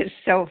is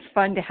so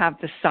fun to have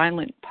the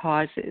silent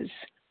pauses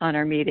on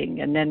our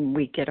meeting, and then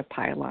we get a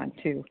pile on,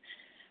 too,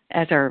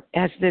 as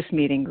this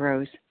meeting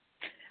grows.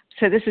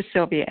 So this is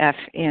Sylvia F.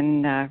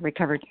 in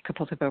recovered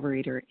compulsive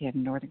overeater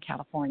in Northern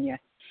California.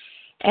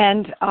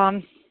 And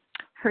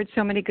heard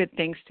so many good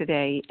things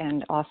today,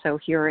 and also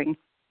hearing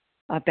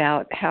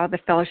about how the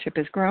fellowship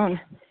has grown.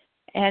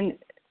 And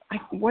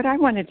what I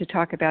wanted to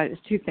talk about is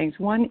two things.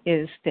 One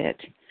is that,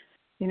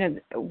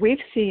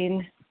 we've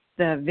seen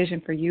the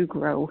Vision for You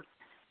grow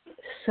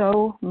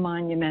so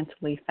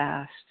monumentally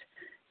fast.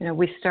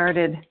 We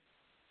started,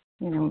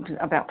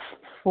 about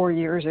 4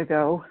 years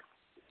ago,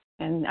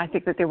 and I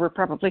think that there were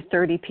probably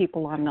 30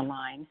 people on the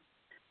line.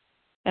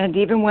 And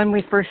even when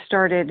we first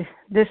started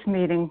this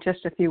meeting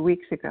just a few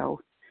weeks ago,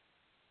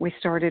 we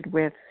started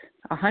with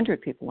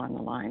 100 people on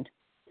the line.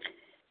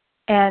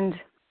 And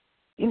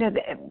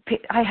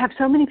I have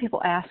so many people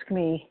ask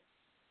me,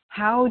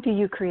 how do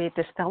you create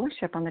this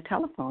fellowship on the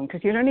telephone?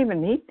 Because you don't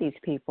even meet these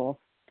people.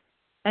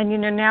 And,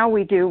 now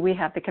we do. We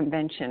have the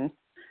convention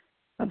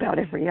about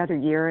every other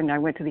year, and I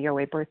went to the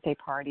OA birthday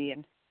party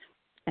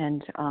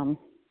and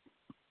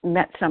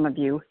met some of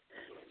you.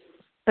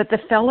 But the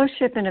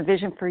fellowship in A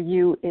Vision for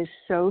You is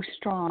so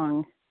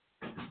strong,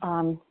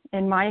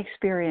 in my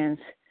experience,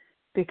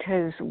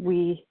 because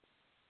we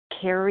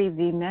carry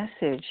the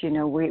message.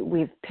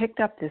 We've picked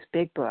up this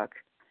big book,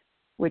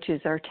 which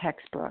is our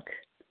textbook,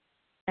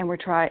 and we're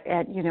trying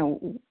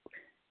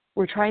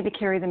to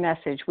carry the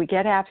message. We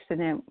get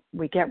abstinent,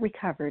 we get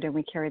recovered, and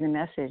we carry the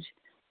message,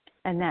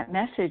 and that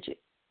message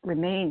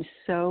remains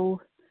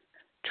so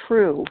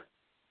true.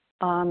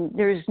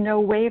 There's no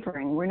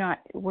wavering.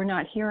 We're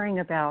not hearing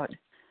about,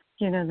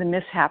 the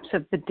mishaps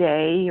of the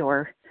day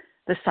or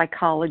the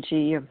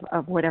psychology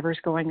of whatever's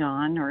going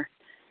on,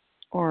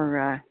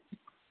 or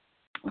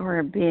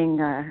being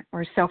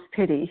or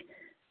self-pity.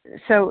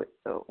 So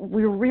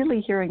we're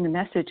really hearing the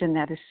message, and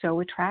that is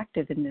so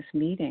attractive in this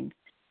meeting.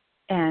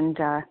 And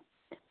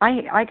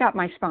I got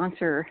my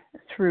sponsor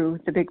through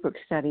the Big Book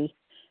study,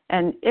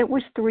 and it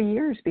was 3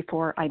 years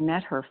before I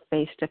met her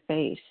face to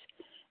face.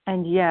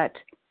 And yet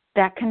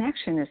that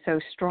connection is so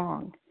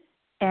strong.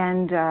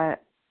 And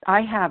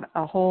I have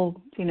a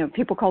whole,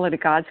 people call it a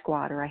God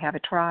squad, or I have a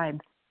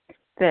tribe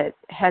that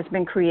has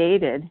been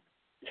created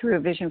through A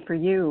Vision for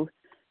You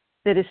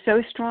that is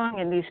so strong,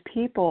 and these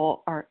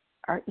people are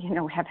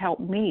have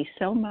helped me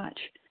so much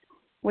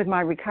with my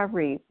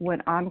recovery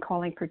when I'm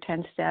calling for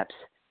 10 steps,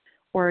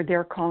 or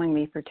they're calling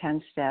me for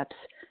 10 steps,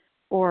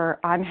 or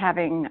I'm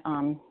having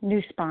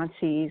new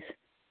sponsees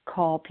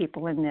call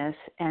people in this,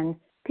 and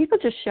people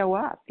just show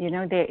up.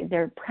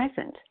 They're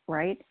present,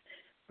 right?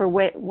 For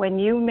when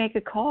you make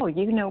a call,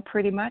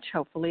 pretty much,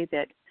 hopefully,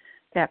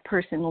 that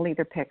person will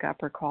either pick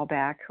up or call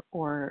back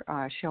or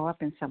show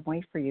up in some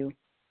way for you.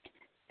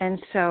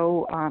 And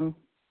so,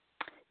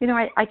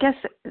 I guess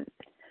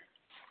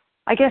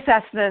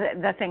that's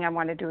the thing I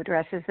wanted to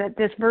address, is that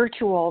this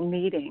virtual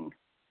meeting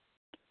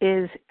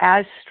is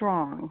as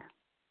strong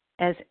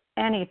as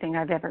anything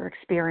I've ever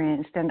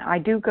experienced. And I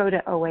do go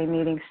to OA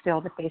meetings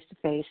still, the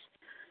face-to-face,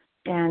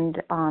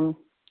 and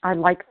I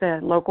like the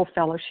local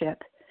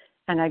fellowship,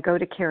 and I go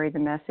to carry the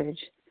message.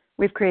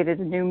 We've created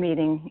a new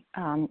meeting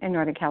in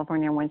Northern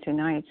California on Wednesday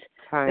nights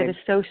that is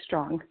so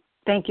strong.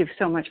 Thank you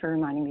so much for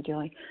reminding me,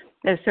 Julie.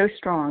 That is so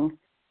strong.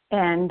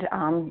 And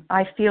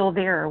I feel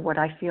there what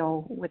I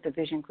feel with the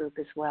Vision Group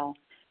as well.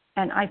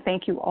 And I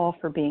thank you all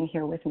for being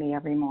here with me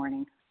every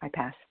morning. I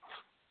pass.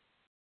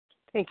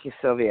 Thank you,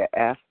 Sylvia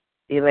F.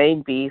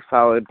 Elaine B.,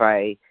 followed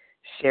by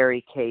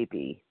Sherry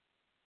KB.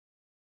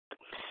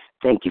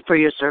 Thank you for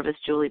your service,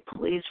 Julie.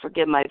 Please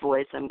forgive my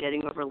voice. I'm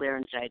getting over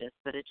laryngitis,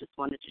 but I just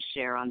wanted to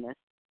share on this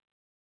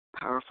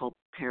powerful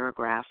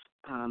paragraph.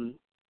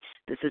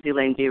 This is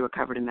Elaine B.,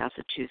 recovered in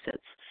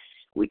Massachusetts.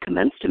 We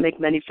commenced to make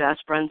many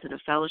fast friends, and a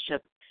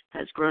fellowship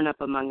has grown up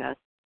among us,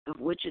 of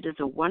which it is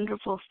a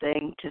wonderful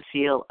thing to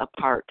feel a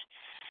part.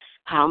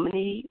 How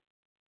many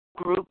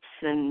groups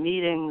and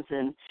meetings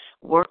and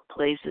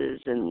workplaces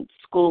and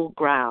school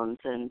grounds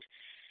and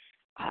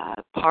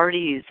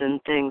parties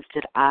and things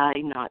did I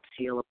not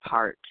feel a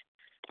part?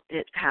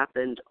 It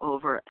happened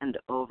over and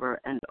over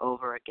and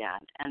over again,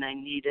 and I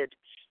needed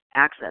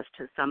access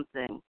to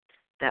something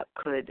that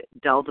could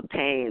dull the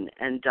pain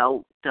and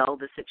dull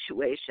the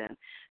situation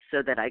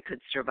so that I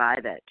could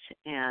survive it.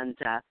 And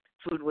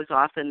food was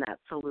often that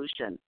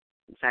solution.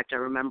 In fact, I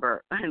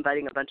remember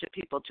inviting a bunch of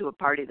people to a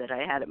party that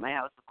I had at my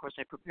house. Of course,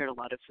 I prepared a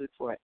lot of food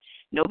for it.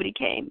 Nobody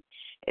came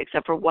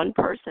except for one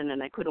person,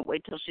 and I couldn't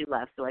wait till she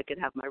left so I could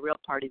have my real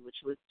party, which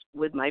was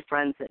with my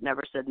friends that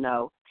never said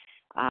no,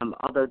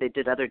 although they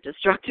did other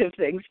destructive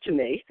things to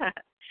me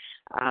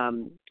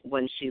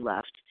when she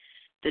left.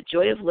 The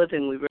joy of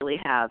living we really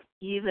have,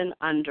 even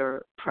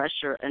under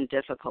pressure and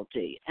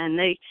difficulty. And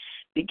they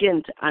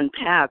begin to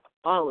unpack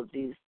all of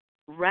these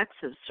wrecks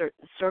of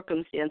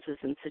circumstances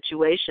and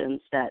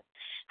situations that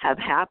have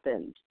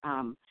happened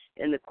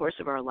in the course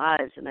of our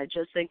lives. And I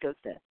just think of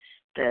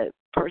the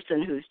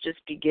person who's just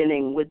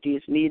beginning with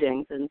these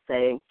meetings and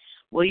saying,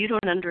 well, you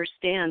don't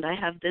understand, I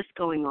have this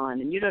going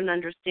on, and you don't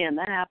understand,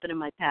 that happened in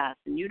my past,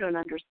 and you don't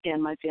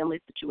understand my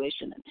family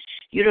situation, and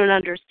you don't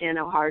understand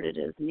how hard it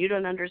is, and you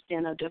don't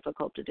understand how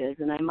difficult it is,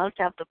 and I must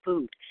have the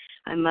food.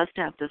 I must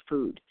have the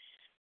food.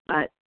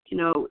 But, you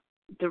know,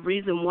 the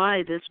reason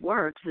why this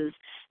works is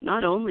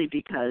not only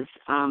because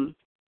of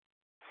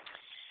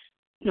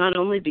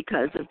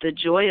the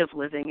joy of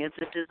living, it's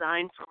a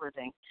design for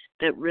living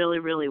that really,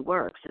 really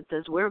works. It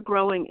says we're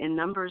growing in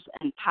numbers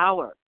and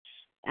power,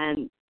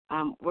 and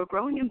we're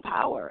growing in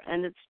power,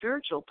 and it's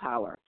spiritual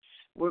power.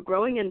 We're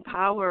growing in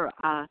power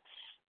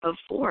of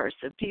force,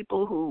 of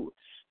people who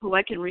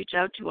I can reach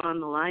out to on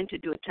the line to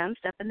do a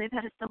 10-step, and they've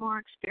had a similar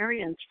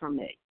experience from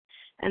me.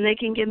 And they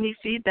can give me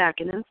feedback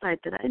and insight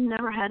that I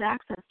never had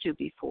access to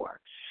before.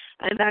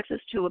 I have access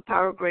to a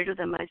power greater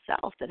than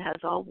myself that has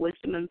all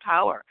wisdom and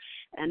power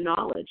and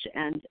knowledge,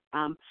 and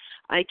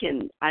I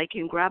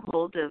can grab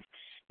hold of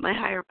my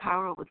higher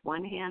power with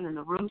one hand and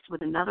the rooms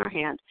with another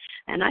hand,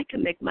 and I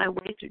can make my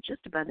way through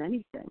just about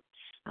anything.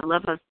 I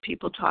love how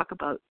people talk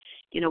about,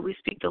 you know, we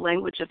speak the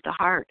language of the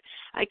heart.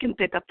 I can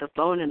pick up the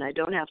phone and I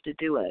don't have to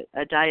do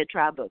a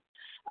diatribe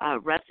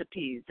of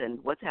recipes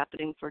and what's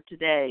happening for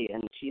today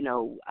and, you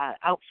know,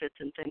 outfits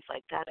and things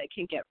like that. I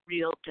can get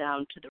real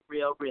down to the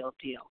real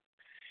deal.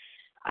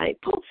 I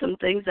pulled some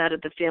things out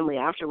of the family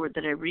afterward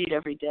that I read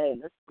every day,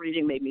 and this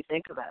reading made me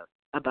think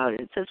about it.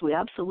 It says we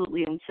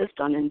absolutely insist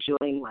on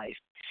enjoying life.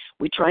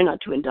 We try not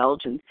to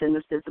indulge in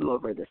cynicism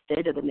over the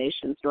state of the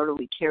nations, nor do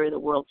we carry the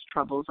world's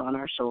troubles on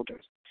our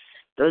shoulders.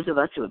 Those of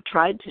us who have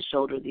tried to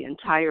shoulder the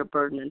entire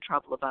burden and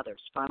trouble of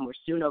others find we're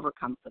soon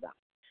overcome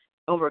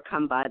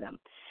by them.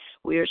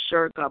 We are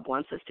sure God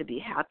wants us to be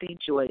happy,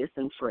 joyous,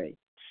 and free.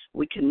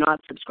 We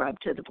cannot subscribe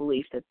to the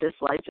belief that this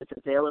life is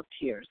a vale of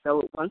tears,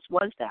 though it once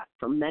was that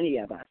for many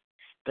of us.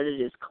 But it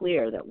is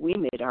clear that we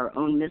made our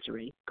own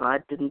misery.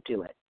 God didn't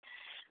do it.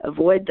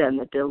 Avoid, then,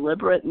 the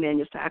deliberate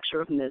manufacture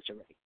of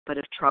misery. But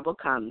if trouble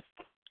comes,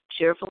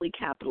 cheerfully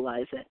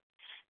capitalize it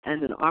as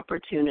an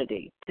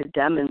opportunity to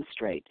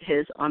demonstrate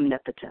His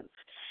omnipotence.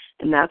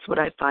 And that's what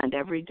I find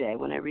every day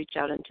when I reach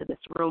out into this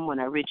room, when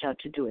I reach out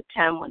to do a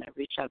 10, when I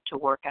reach out to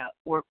work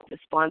with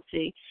a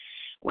sponsee,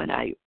 when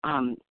I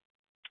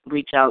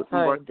reach out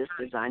and work this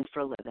design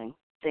for living.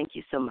 Thank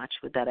you so much.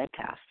 With that, I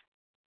pass.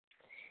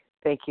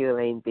 Thank you,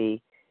 Elaine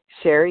B.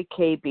 Sherry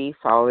K.B.,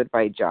 followed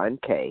by John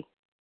K.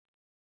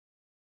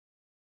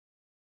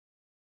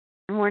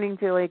 Good morning,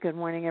 Julie. Good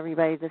morning,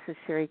 everybody. This is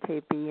Sherry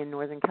K.B. in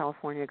Northern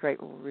California, great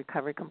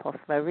recovery compulsive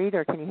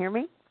overeater. Can you hear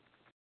me?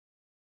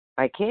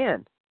 I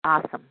can.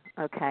 Awesome.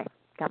 Okay.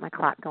 Got my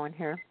clock going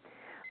here.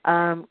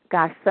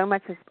 Gosh, so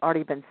much has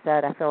already been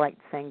said. I feel like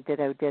saying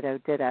ditto, ditto,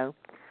 ditto.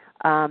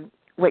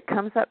 What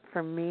comes up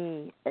for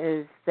me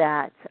is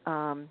that,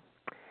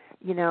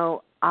 you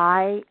know,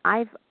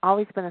 I've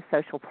always been a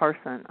social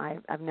person.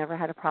 I've never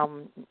had a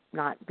problem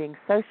not being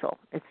social.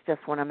 It's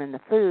just when I'm in the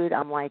food,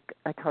 I'm like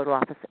a total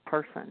opposite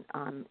person.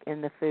 I'm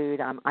in the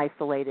food, I'm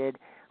isolated.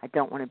 I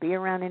don't want to be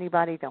around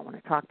anybody, don't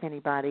want to talk to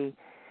anybody.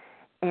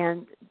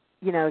 And,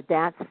 you know,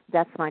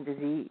 that's my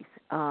disease.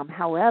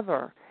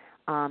 However,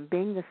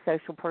 being the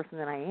social person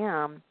that I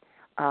am,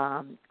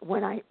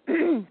 when I,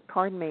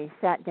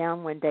 sat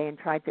down one day and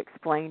tried to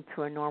explain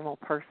to a normal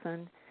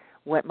person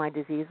what my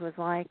disease was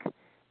like,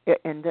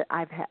 and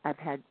I've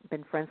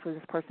been friends with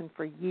this person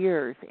for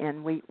years,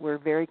 and we're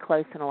very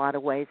close in a lot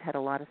of ways, had a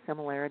lot of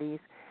similarities.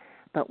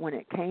 But when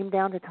it came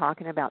down to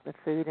talking about the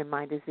food and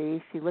my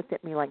disease, she looked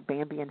at me like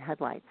Bambi in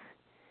headlights.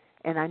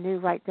 And I knew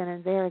right then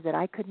and there that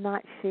I could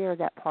not share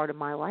that part of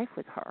my life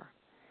with her,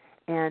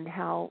 and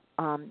how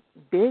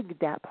big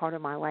that part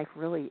of my life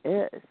really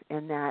is,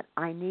 and that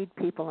I need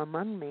people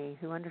among me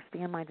who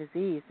understand my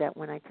disease, that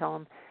when I tell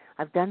them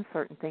I've done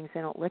certain things,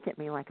 they don't look at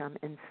me like I'm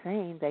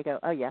insane. They go,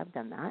 oh, yeah, I've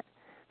done that.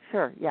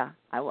 Sure, yeah,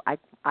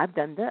 I've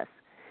done this.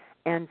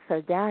 And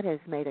so that has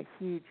made a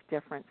huge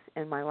difference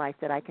in my life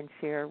that I can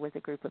share with a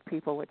group of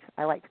people, which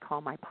I like to call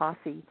my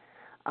posse,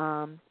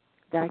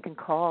 that I can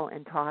call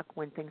and talk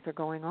when things are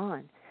going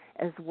on,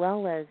 as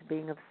well as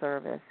being of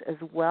service, as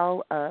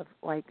well as,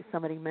 like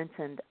somebody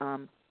mentioned,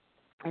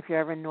 if you're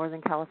ever in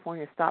Northern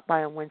California, stop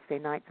by on Wednesday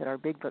nights at our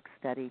Big Book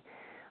study.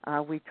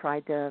 We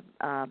tried to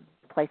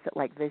place it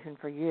like Vision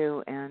for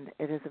You, and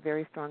it is a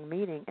very strong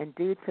meeting. And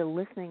due to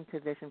listening to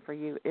Vision for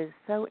You is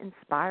so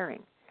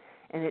inspiring,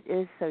 and it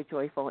is so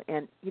joyful.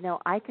 And,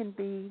 I can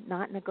be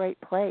not in a great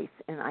place,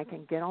 and I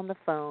can get on the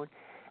phone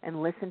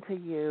and listen to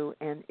you,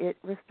 and it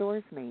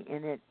restores me,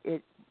 and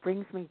it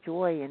brings me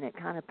joy, and it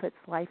kind of puts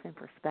life in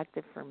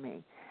perspective for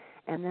me.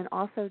 And then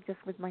also just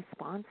with my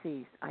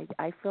sponsees,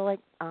 I feel like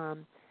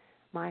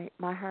my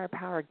higher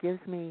power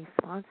gives me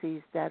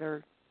sponsees that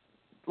are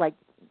like,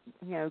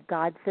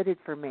 God fitted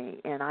for me,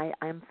 and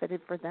I'm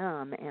fitted for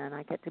them, and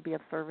I get to be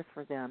of service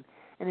for them.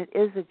 And it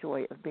is a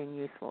joy of being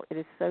useful. It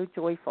is so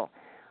joyful.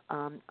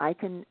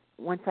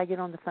 Once I get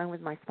on the phone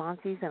with my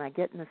sponsees and I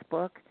get in this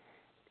book,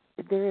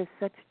 there is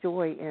such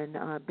joy in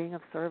being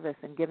of service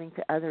and giving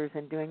to others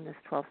and doing this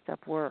 12-step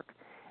work.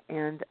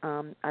 And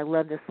I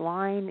love this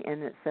line,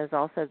 and it says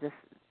also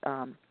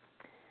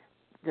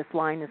this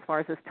line as far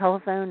as this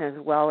telephone, as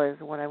well as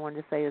what I wanted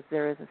to say is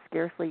there is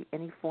scarcely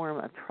any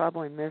form of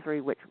trouble and misery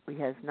which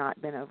has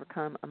not been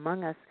overcome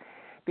among us,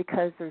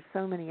 because there's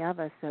so many of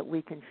us that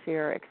we can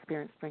share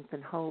experience, strength,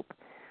 and hope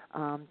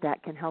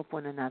that can help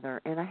one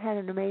another. And I had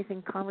an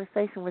amazing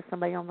conversation with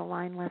somebody on the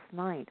line last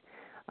night.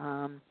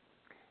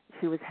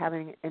 She was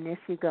having an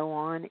issue go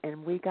on,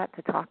 and we got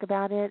to talk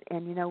about it,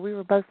 and, we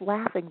were both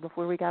laughing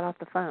before we got off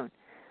the phone.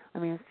 I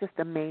mean, it's just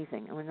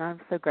amazing. I mean, I'm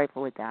so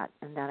grateful with that,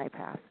 and that I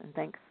pass. And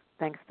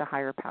thanks to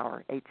Higher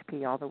Power,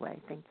 HP all the way.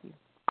 Thank you.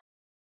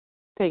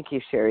 Thank you,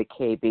 Sherry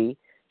KB.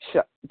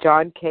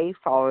 John K.,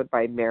 followed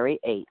by Mary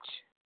H.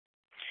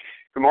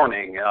 Good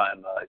morning.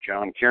 I'm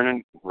John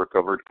Kiernan,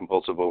 recovered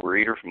compulsive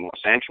overeater from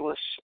Los Angeles.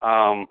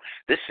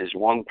 This is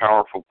one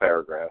powerful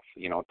paragraph,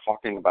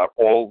 talking about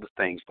all the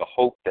things, the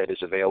hope that is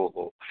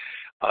available.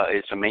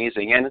 It's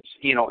amazing. And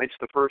it's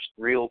the first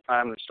real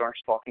time that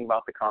starts talking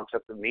about the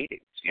concept of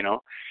meetings,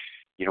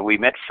 we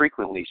met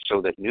frequently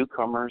so that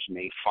newcomers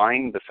may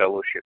find the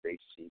fellowship they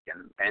seek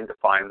and to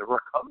find the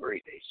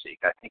recovery they seek.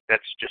 I think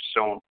that's just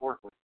so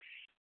important.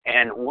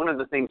 And one of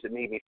the things that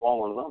made me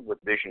fall in love with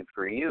Vision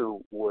for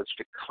You was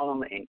to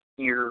come and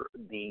hear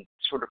the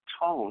sort of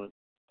tone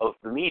of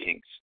the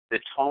meetings. The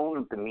tone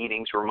of the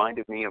meetings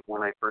reminded me of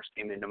when I first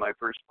came into my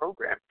first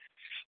program.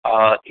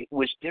 It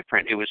was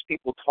different. It was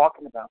people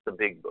talking about the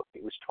big book.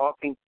 It was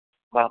talking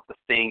about the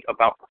thing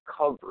about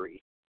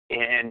recovery.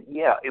 And,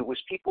 it was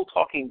people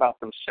talking about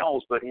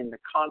themselves, but in the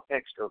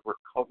context of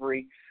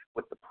recovery,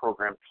 what the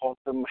program taught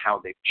them, how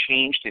they've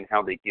changed and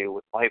how they deal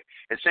with life,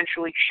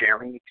 essentially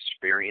sharing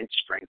experience,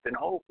 strength, and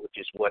hope, which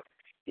is what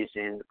is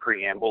in the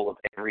preamble of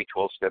every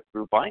 12-step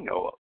group I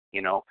know of,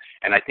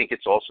 And I think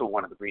it's also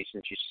one of the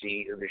reasons you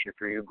see a Vision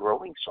for You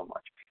growing so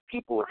much.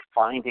 People are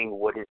finding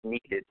what is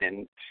needed,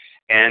 and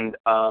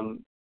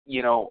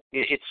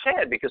it's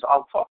sad because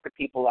I'll talk to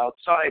people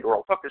outside, or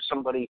I'll talk to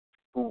somebody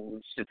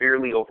who's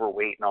severely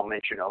overweight, and I'll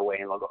mention OA,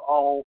 and they'll go,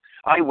 "Oh,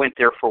 I went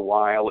there for a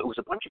while. It was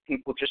a bunch of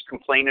people just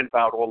complaining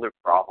about all their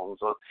problems.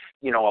 A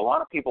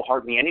lot of people,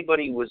 hardly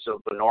anybody was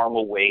of the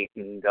normal weight,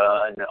 and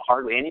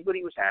hardly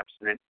anybody was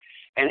abstinent."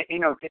 And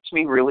it gets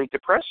me really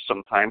depressed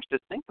sometimes to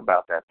think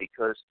about that,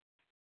 because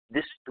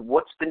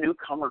what's the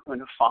newcomer going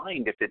to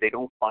find if they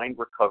don't find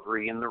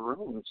recovery in the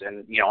rooms?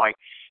 And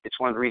it's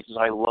one of the reasons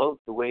I love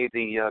the way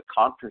the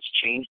conference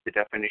changed the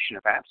definition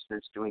of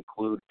abstinence to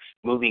include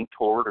moving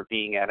toward or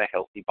being at a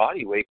healthy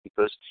body weight,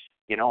 because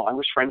I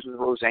was friends with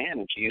Roseanne,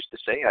 and she used to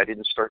say I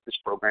didn't start this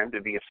program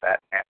to be a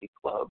fat and happy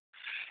club.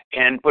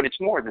 But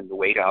it's more than the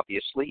weight,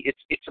 obviously.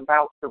 It's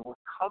about the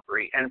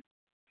recovery. And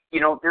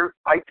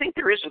I think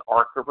there is an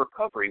arc of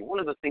recovery. One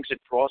of the things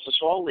that draws us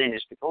all in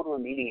is to go to a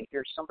meeting and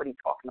hear somebody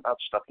talking about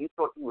stuff you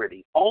thought you were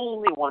the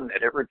only one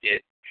that ever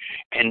did,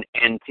 and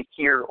to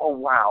hear, oh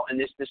wow, and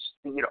this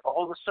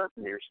all of a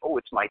sudden there's, oh,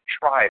 it's my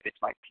tribe,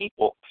 it's my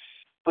people.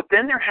 But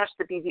then there has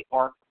to be the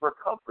arc of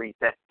recovery,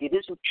 that it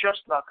isn't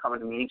just about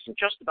coming to meetings and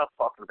just about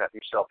talking about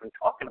yourself and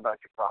talking about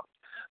your problems,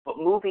 but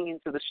moving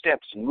into the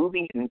steps and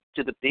moving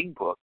into the big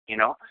book,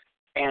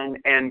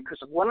 And because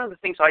one of the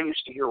things I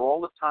used to hear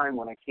all the time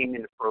when I came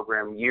into the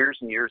program years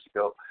and years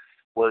ago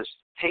was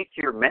take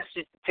your mess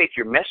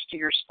to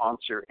your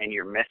sponsor and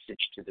your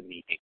message to the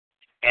meeting.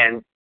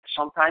 And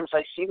sometimes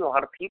I see a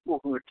lot of people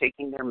who are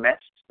taking their mess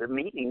to the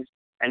meetings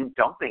and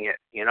dumping it,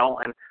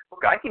 And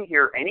look, I can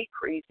hear any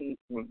crazy,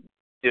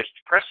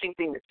 depressing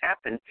thing that's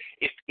happened.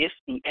 If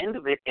the end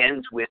of it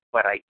ends with,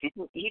 but I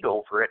didn't eat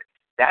over it,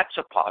 that's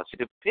a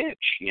positive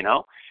pitch,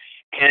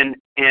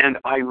 And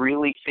I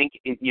really think,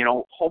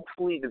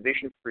 hopefully the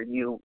Vision for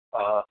You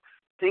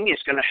thing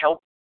is going to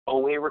help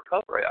OA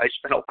recovery. I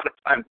spent a lot of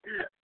time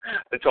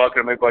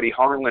talking to my buddy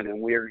Harlan,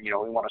 and we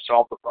want to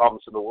solve the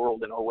problems of the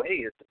world in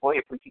OA. Boy,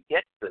 if we could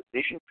get the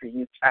Vision for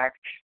You tack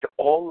to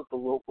all of the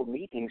local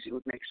meetings, it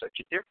would make such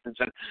a difference.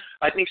 And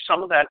I think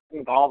some of that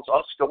involves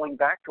us going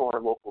back to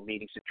our local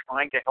meetings and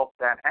trying to help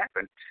that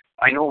happen.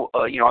 I know,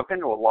 I've been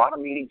to a lot of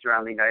meetings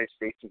around the United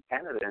States and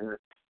Canada, and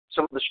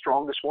some of the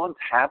strongest ones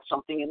have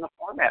something in the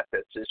format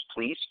that says,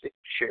 please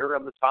share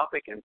on the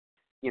topic and,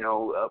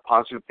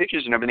 positive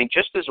pitches and everything,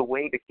 just as a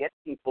way to get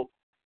people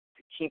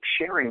to keep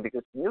sharing,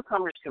 because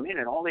newcomers come in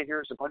and all they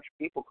hear is a bunch of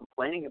people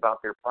complaining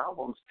about their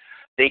problems.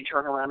 They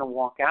turn around and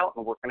walk out,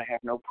 and we're going to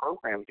have no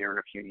program here in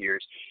a few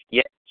years.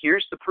 Yet,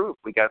 here's the proof.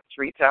 We got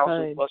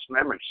 3,000 plus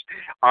members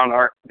on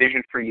our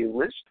Vision for You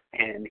list,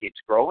 and it's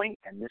growing,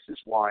 and this is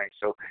why.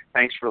 So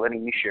thanks for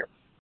letting me share.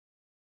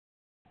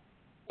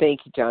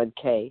 Thank you, John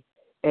K.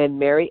 And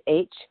Mary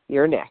H.,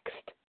 you're next.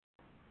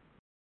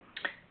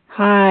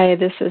 Hi,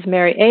 this is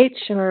Mary H.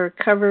 I'm a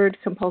recovered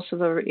compulsive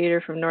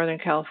overeater from Northern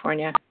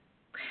California.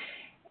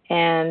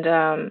 And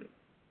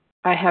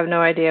I have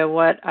no idea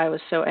what I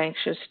was so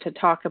anxious to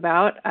talk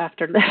about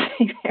after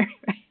listening there.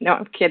 No,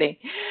 I'm kidding.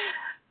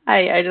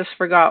 I just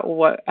forgot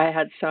what I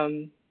had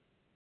some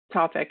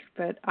topic,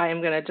 but I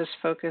am going to just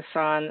focus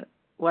on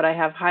what I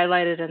have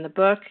highlighted in the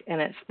book,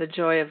 and it's the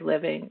joy of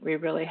living we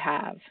really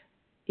have,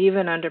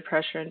 even under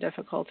pressure and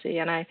difficulty.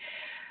 And I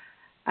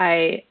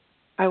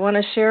want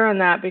to share on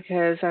that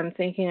because I'm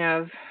thinking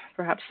of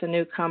perhaps the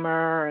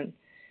newcomer and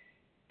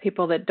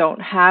people that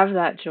don't have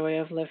that joy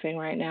of living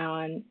right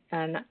now.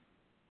 And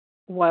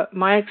what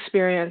my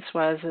experience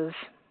was is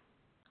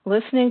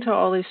listening to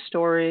all these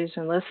stories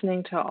and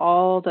listening to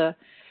all the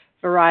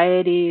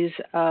varieties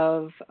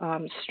of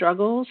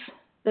struggles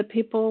that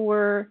people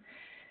were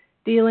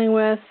dealing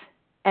with,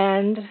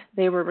 and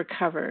they were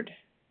recovered,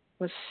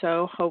 was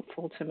so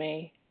hopeful to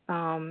me.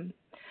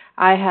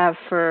 I have,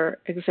 for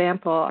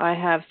example, I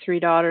have 3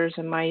 daughters,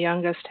 and my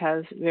youngest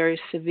has very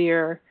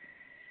severe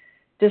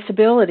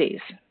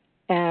disabilities.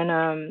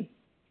 And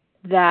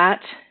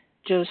that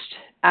just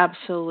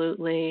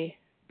absolutely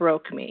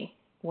broke me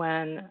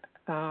when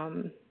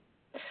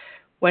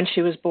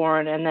she was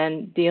born, and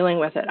then dealing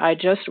with it. I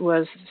just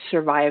was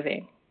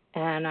surviving,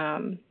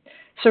 and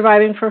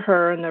surviving for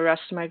her and the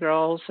rest of my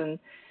girls.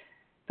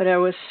 But I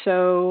was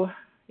so,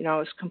 I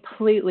was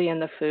completely in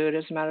the food.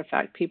 As a matter of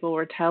fact, people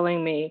were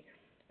telling me,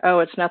 oh,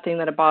 it's nothing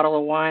that a bottle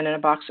of wine and a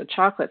box of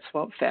chocolates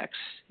won't fix.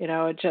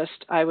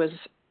 I was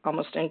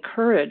almost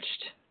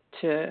encouraged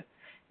to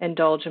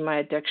indulge in my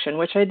addiction,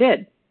 which I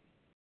did.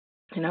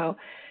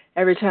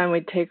 Every time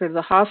we'd take her to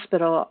the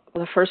hospital,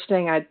 the first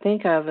thing I'd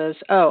think of is,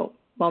 oh,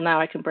 well, now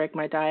I can break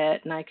my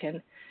diet and I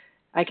can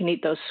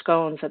eat those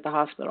scones at the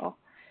hospital.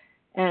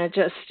 And it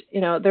just,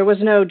 there was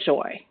no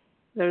joy.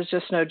 There was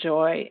just no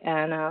joy.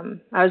 And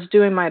I was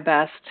doing my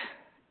best,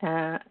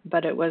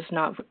 but it was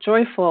not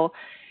joyful.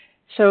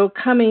 So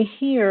coming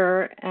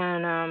here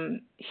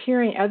and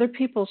hearing other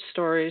people's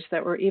stories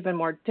that were even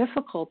more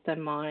difficult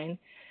than mine,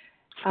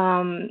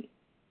 and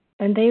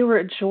they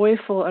were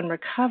joyful and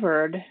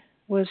recovered,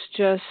 was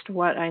just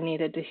what I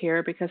needed to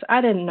hear, because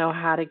I didn't know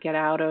how to get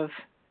out of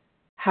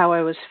how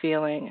I was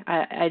feeling.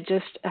 I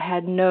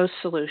had no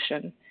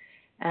solution.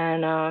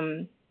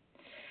 And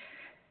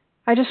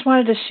I just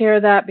wanted to share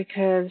that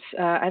because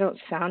I don't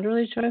sound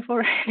really joyful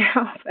right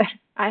now, but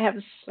I have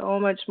so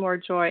much more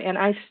joy, and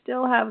I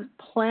still have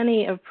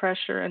plenty of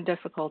pressure and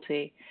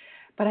difficulty,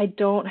 but I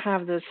don't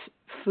have this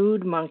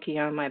food monkey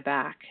on my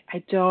back.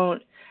 I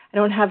don't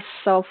have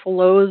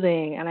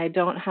self-loathing, and I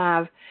don't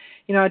have,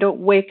 I don't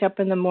wake up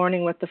in the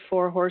morning with the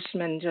 4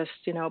 horsemen just,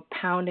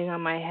 pounding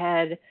on my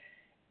head,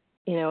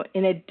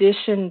 in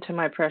addition to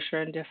my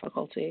pressure and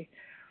difficulty.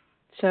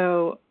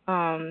 So,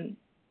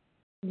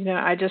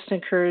 I just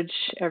encourage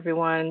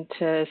everyone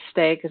to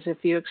stay, because if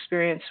you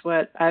experience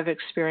what I've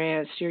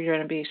experienced, you're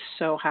going to be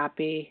so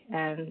happy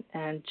and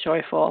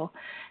joyful.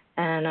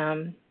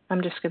 And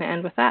I'm just going to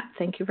end with that.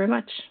 Thank you very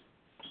much.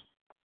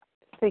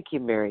 Thank you,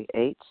 Mary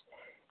H.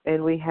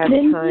 And we have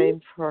Lindsay?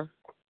 time for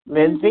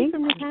Lindsay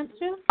from New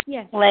Hampshire?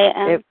 Yes. Leah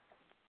M.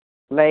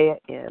 Leah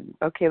M.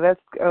 Okay,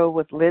 let's go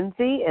with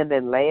Lindsay and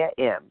then Leah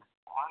M.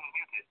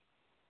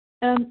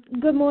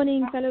 Good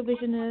morning, fellow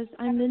visioners.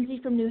 I'm Lindsay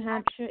from New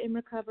Hampshire in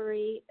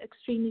recovery.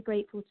 Extremely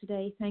grateful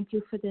today. Thank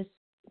you for this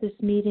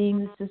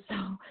meeting.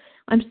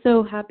 I'm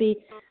so happy.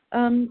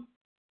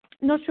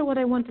 Not sure what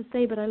I want to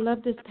say, but I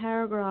love this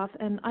paragraph.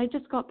 And I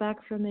just got back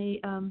from a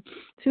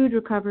food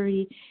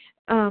recovery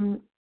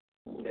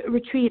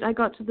retreat. I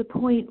got to the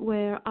point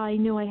where I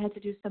knew I had to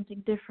do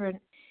something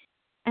different.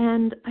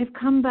 And I've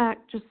come back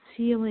just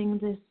feeling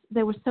this.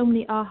 There were so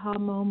many aha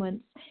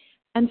moments.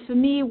 And for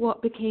me,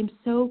 what became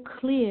so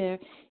clear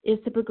is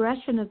the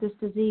progression of this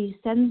disease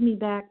sends me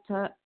back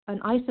to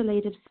an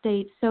isolated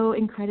state so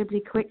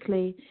incredibly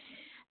quickly.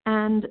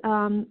 And,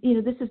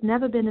 this has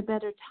never been a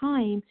better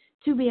time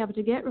to be able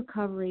to get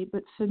recovery.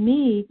 But for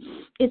me,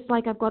 it's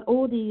like I've got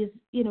all these,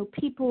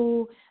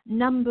 people,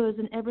 numbers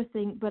and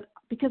everything. But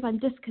because I'm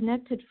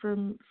disconnected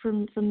from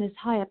this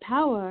higher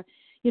power,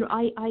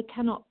 I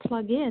cannot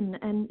plug in.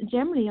 And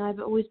generally,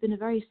 I've always been a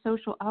very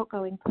social,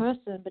 outgoing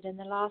person. But in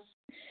the last,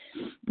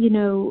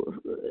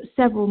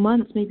 several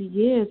months, maybe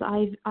years,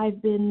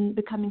 I've been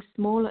becoming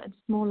smaller and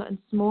smaller and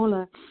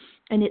smaller.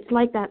 And it's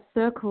like that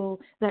circle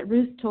that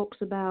Ruth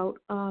talks about,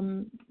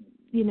 in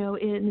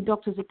the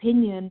doctor's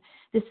opinion,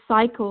 this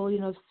cycle,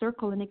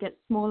 circle, and it gets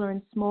smaller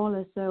and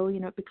smaller. So,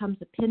 it becomes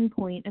a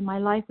pinpoint. And my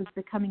life was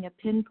becoming a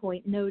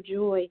pinpoint, no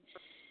joy.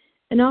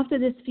 And after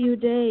this few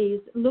days,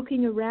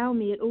 looking around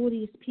me at all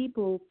these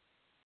people,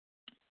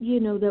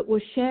 that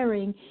were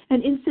sharing.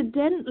 And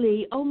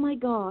incidentally, oh my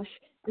gosh,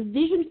 the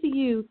Vision for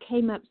You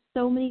came up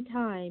so many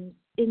times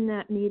in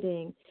that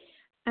meeting.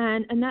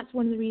 And that's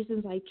one of the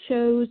reasons I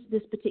chose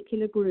this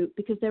particular group,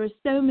 because there are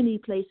so many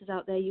places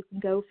out there you can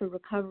go for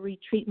recovery,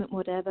 treatment,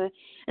 whatever,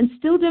 and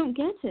still don't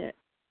get it.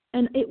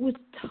 And it was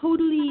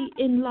totally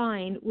in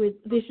line with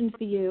Vision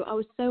for You. I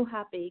was so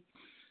happy.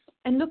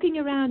 And looking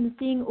around and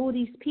seeing all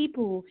these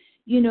people,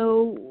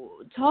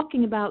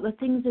 talking about the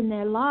things in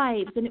their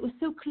lives, and it was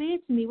so clear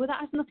to me, well, that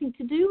has nothing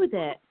to do with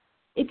it.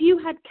 If you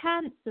had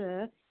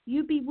cancer,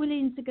 you'd be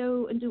willing to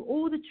go and do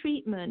all the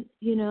treatment,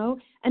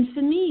 And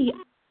for me,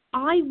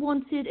 I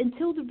wanted,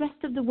 until the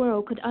rest of the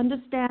world could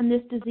understand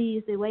this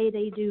disease the way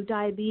they do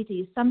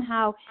diabetes,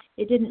 somehow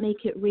it didn't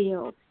make it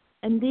real.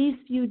 And these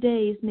few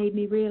days made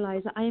me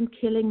realize that I am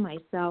killing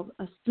myself,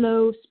 a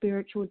slow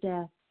spiritual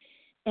death.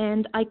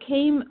 And I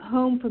came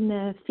home from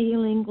there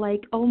feeling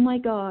like, oh my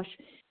gosh,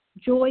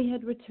 joy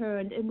had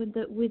returned. And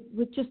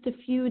with just a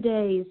few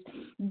days,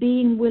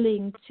 being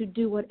willing to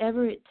do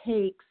whatever it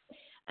takes,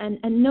 and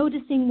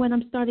noticing when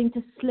I'm starting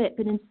to slip,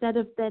 and instead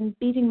of then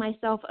beating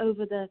myself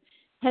over the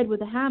head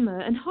with a hammer.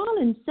 And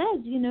Harlan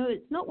says,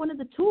 it's not one of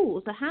the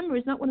tools. The hammer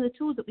is not one of the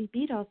tools that we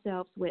beat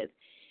ourselves with.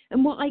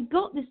 And what I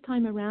got this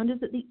time around is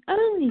that the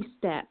only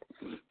step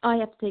I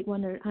have to take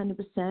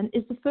 100%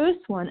 is the first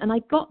one. And I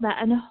got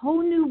that in a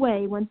whole new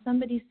way when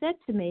somebody said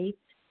to me,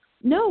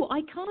 no,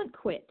 I can't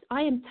quit.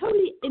 I am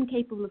totally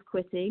incapable of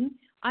quitting.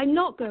 I'm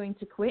not going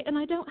to quit, and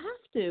I don't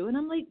have to. And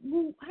I'm like,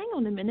 well, hang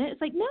on a minute.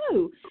 It's like,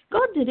 no,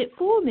 God did it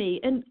for me.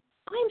 And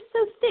I'm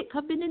so thick.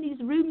 I've been in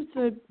these rooms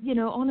for,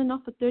 on and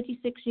off for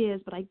 36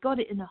 years, but I got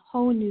it in a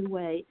whole new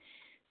way.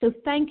 So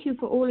thank you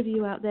for all of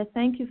you out there.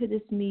 Thank you for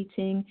this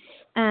meeting.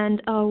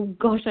 And, oh,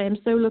 gosh, I am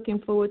so looking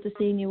forward to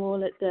seeing you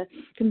all at the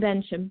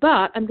convention.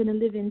 But I'm going to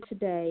live in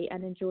today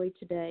and enjoy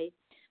today.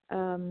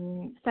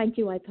 Thank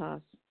you. I pass.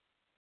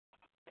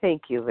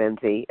 Thank you,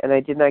 Lindsay. And I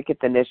did not get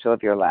the initial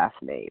of your last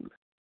name.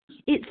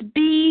 It's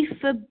B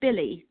for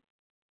Billy.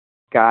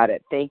 Got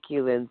it. Thank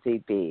you,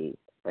 Lindsay B.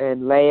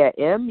 And Leah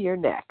M., you're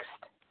next.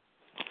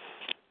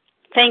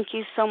 Thank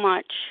you so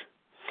much.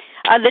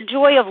 The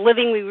joy of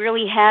living we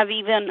really have,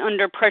 even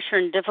under pressure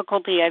and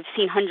difficulty. I've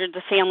seen hundreds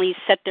of families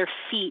set their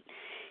feet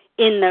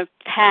in the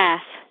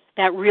path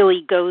that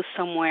really goes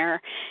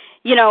somewhere.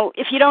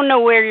 If you don't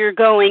know where you're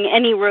going,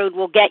 any road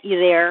will get you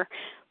there.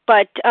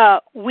 But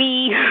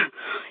we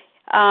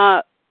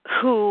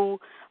who,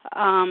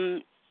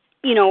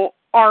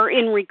 are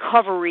in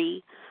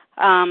recovery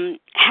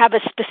have a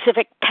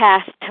specific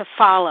path to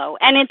follow.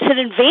 And it's an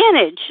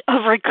advantage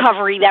of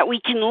recovery that we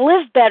can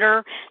live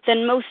better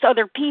than most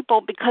other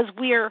people because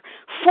we're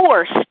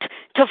forced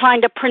to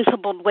find a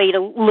principled way to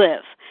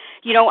live.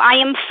 I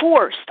am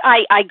forced.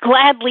 I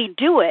gladly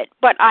do it,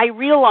 but I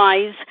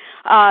realize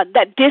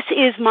that this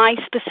is my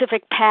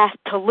specific path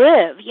to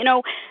live.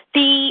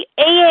 The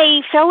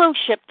AA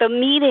fellowship, the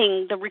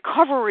meeting, the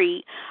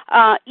recovery,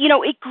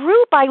 it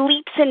grew by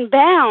leaps and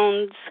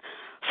bounds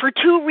for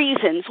two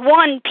reasons.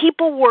 One,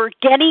 people were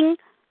getting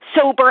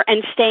sober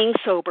and staying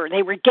sober.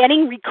 They were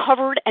getting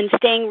recovered and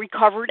staying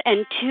recovered,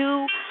 and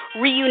two,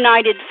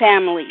 reunited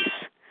families.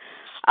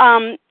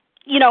 And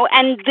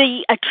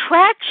the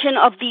attraction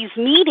of these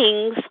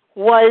meetings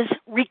was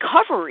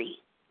recovery.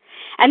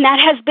 And that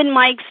has been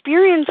my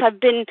experience. I've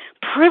been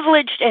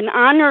privileged and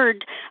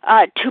honored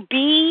to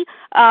be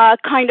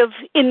kind of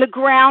in the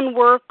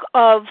groundwork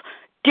of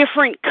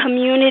different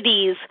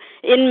communities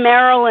in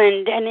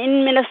Maryland and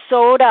in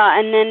Minnesota,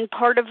 and then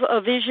part of a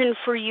Vision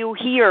for You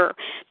here.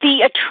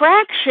 The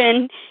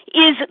attraction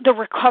is the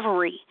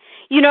recovery.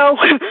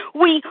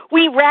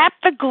 We wrap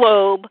the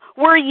globe.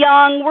 We're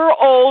young, we're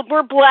old,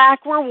 we're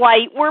black, we're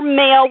white, we're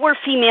male, we're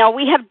female.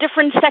 We have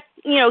different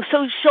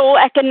social,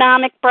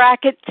 economic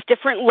brackets,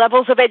 different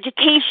levels of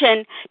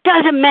education.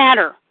 Doesn't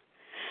matter.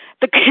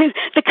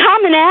 The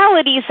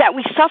commonality is that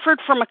we suffered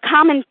from a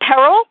common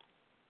peril,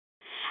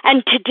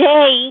 and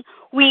today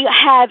we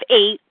have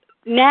a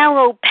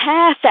narrow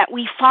path that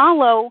we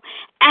follow,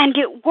 and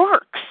it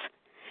works.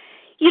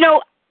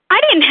 I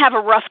didn't have a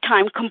rough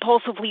time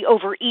compulsively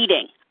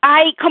overeating.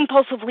 I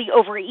compulsively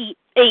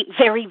ate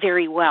very,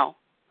 very well.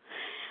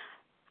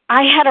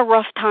 I had a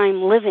rough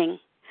time living.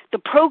 The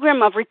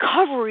program of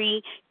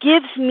recovery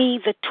gives me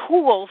the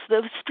tools,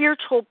 the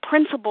spiritual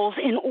principles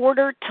in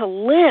order to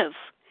live.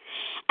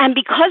 And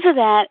because of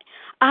that,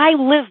 I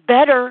live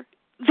better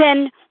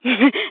than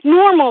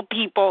normal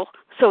people,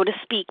 so to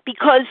speak,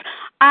 because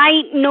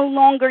I no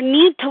longer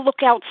need to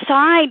look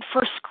outside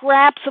for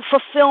scraps of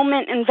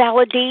fulfillment and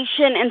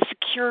validation and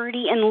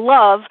security and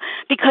love,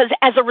 because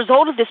as a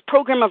result of this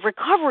program of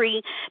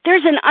recovery,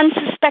 there's an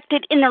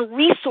unsuspected inner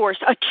resource,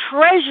 a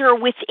treasure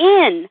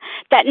within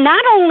that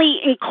not only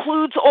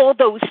includes all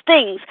those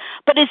things,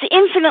 but is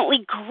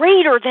infinitely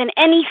greater than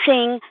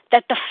anything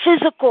that the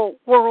physical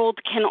world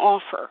can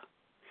offer.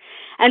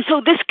 And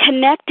so this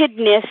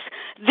connectedness,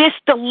 this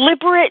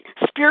deliberate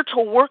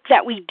spiritual work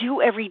that we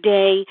do every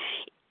day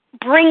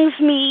brings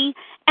me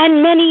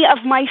and many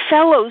of my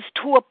fellows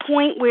to a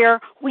point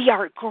where we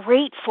are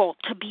grateful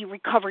to be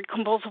recovered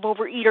compulsive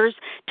overeaters,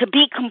 to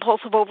be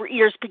compulsive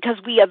overeaters, because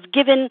we have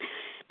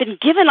been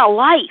given a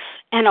life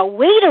and a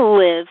way to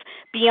live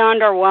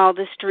beyond our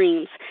wildest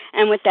dreams.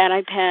 And with that,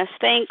 I pass.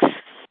 Thanks.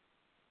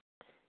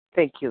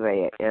 Thank you,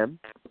 Leah M.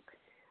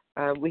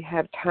 We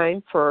have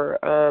time for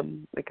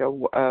like a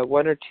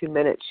 1 or 2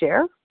 minute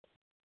share.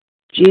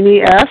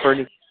 Jeannie F.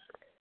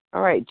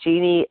 All right,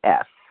 Jeannie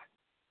F.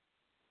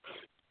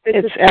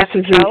 It's S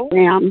as in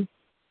Sam.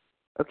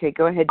 Okay,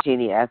 go ahead,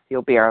 Jeannie S.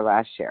 You'll be our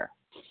last share.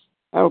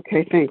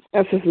 Okay, thanks.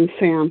 S as in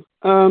Sam.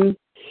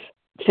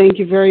 Thank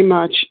you very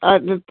much.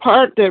 The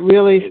part that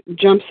really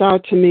jumps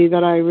out to me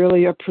that I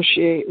really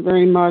appreciate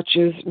very much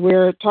is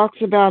where it talks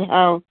about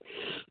how,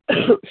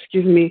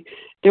 excuse me,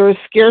 there is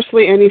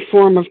scarcely any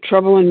form of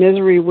trouble and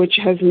misery which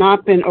has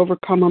not been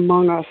overcome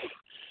among us.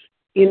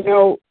 You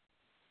know,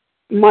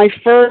 my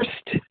first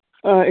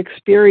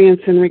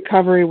experience in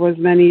recovery was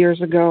many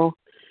years ago,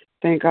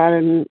 thank God,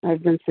 and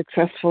I've been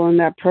successful in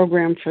that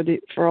program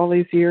for all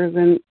these years.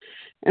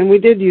 And we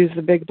did use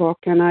the Big Book,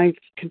 and I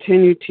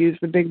continued to use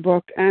the Big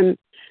Book. And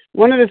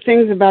one of the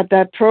things about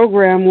that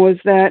program was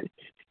that,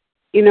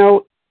 you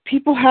know,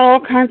 people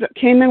had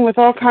came in with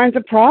all kinds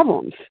of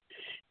problems.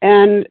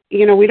 And,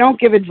 you know, we don't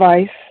give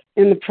advice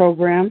in the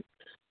program.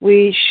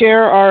 We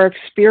share our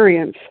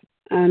experience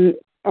and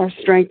our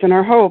strength and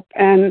our hope.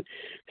 And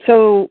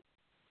so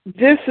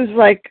this is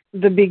like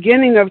the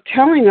beginning of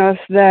telling us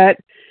that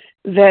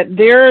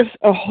there's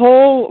a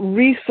whole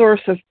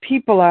resource of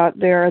people out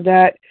there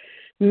that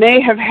may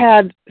have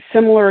had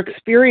similar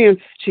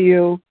experience to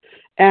you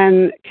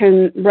and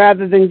can,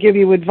 rather than give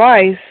you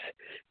advice,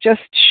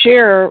 just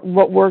share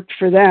what worked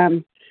for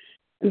them.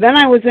 Then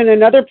I was in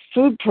another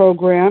food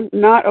program,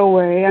 not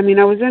OA. I mean,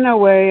 I was in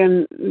OA,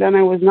 and then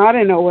I was not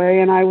in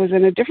OA, and I was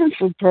in a different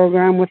food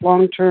program with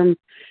long-term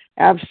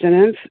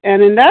abstinence.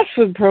 And in that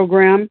food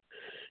program,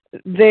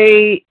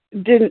 they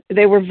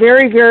were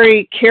very,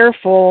 very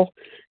careful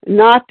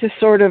not to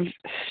sort of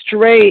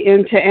stray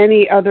into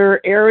any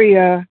other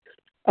area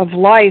of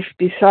life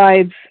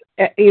besides,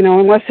 you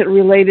know, unless it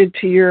related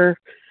to your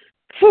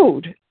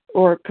food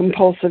or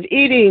compulsive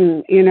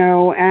eating, you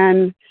know,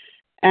 and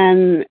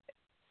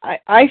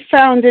I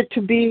found it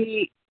to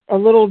be a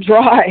little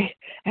dry,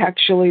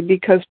 actually,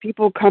 because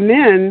people come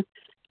in.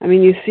 I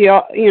mean, you see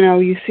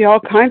all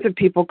kinds of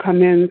people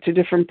come in to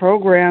different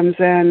programs,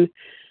 and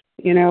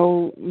you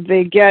know,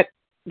 they get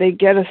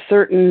a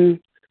certain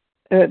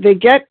they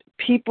get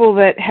people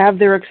that have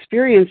their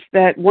experience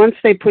that once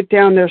they put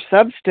down their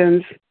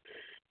substance,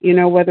 you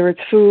know, whether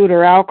it's food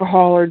or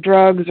alcohol or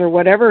drugs or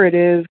whatever it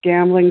is,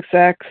 gambling,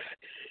 sex,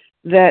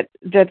 that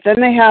then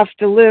they have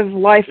to live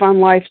life on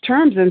life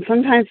terms, and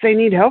sometimes they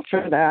need help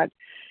for that,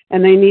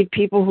 and they need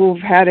people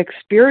who've had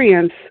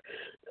experience,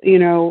 you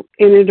know,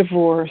 in a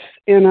divorce,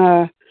 in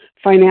a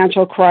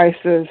financial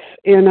crisis,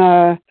 in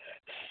a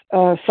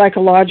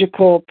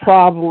psychological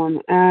problem,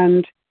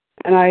 and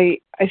I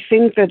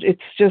think that it's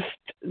just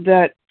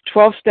that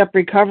 12-step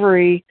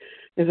recovery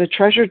is a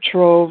treasure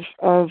trove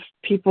of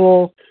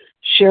people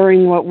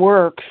sharing what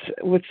works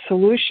with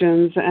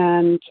solutions,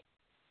 and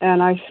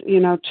I, you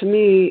know, to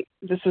me,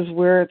 this is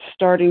where it's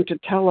starting to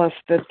tell us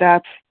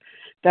that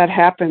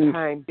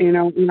happened, you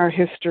know, in our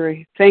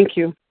history. Thank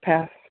you,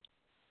 Pass.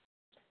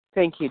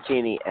 Thank you,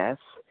 Jeannie S.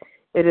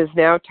 It is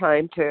now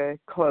time to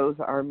close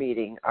our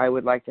meeting. I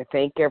would like to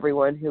thank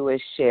everyone who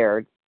has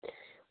shared.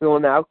 We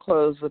will now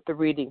close with the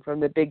reading from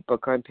the Big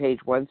Book on page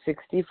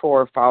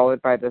 164,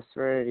 followed by the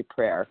Serenity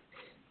Prayer.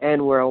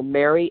 And will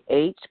Mary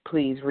H.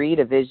 please read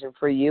A Vision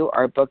for You?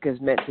 Our book is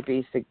meant to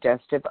be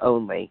suggestive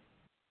only.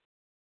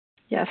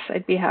 Yes,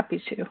 I'd be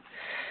happy to.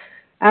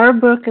 Our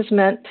book is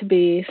meant to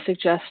be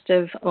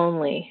suggestive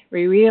only.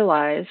 We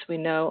realize we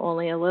know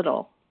only a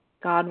little.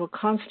 God will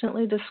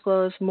constantly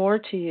disclose more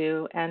to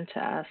you and to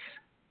us.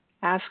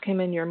 Ask Him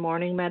in your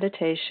morning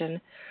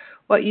meditation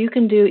what you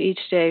can do each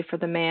day for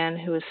the man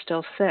who is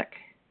still sick.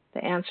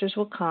 The answers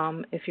will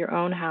come if your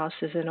own house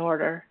is in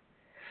order.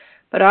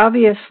 But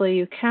obviously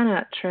you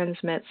cannot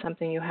transmit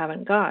something you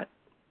haven't got.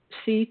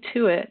 See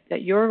to it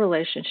that your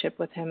relationship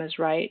with Him is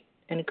right,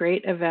 and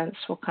great events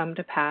will come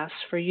to pass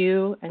for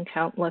you and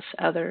countless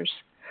others.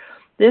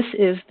 This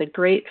is the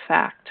great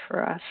fact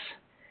for us.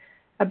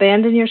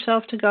 Abandon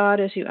yourself to God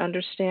as you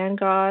understand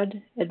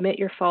God. Admit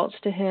your faults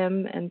to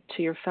Him and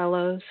to your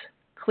fellows.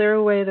 Clear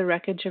away the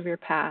wreckage of your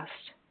past.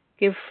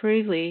 Give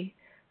freely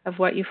of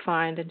what you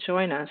find and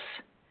join us.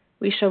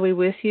 We shall be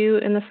with you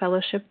in the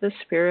fellowship of the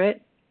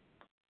Spirit,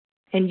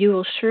 and you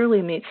will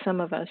surely meet some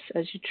of us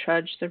as you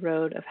trudge the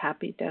road of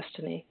happy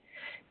destiny.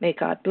 May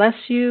God bless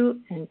you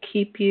and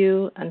keep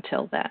you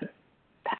until then.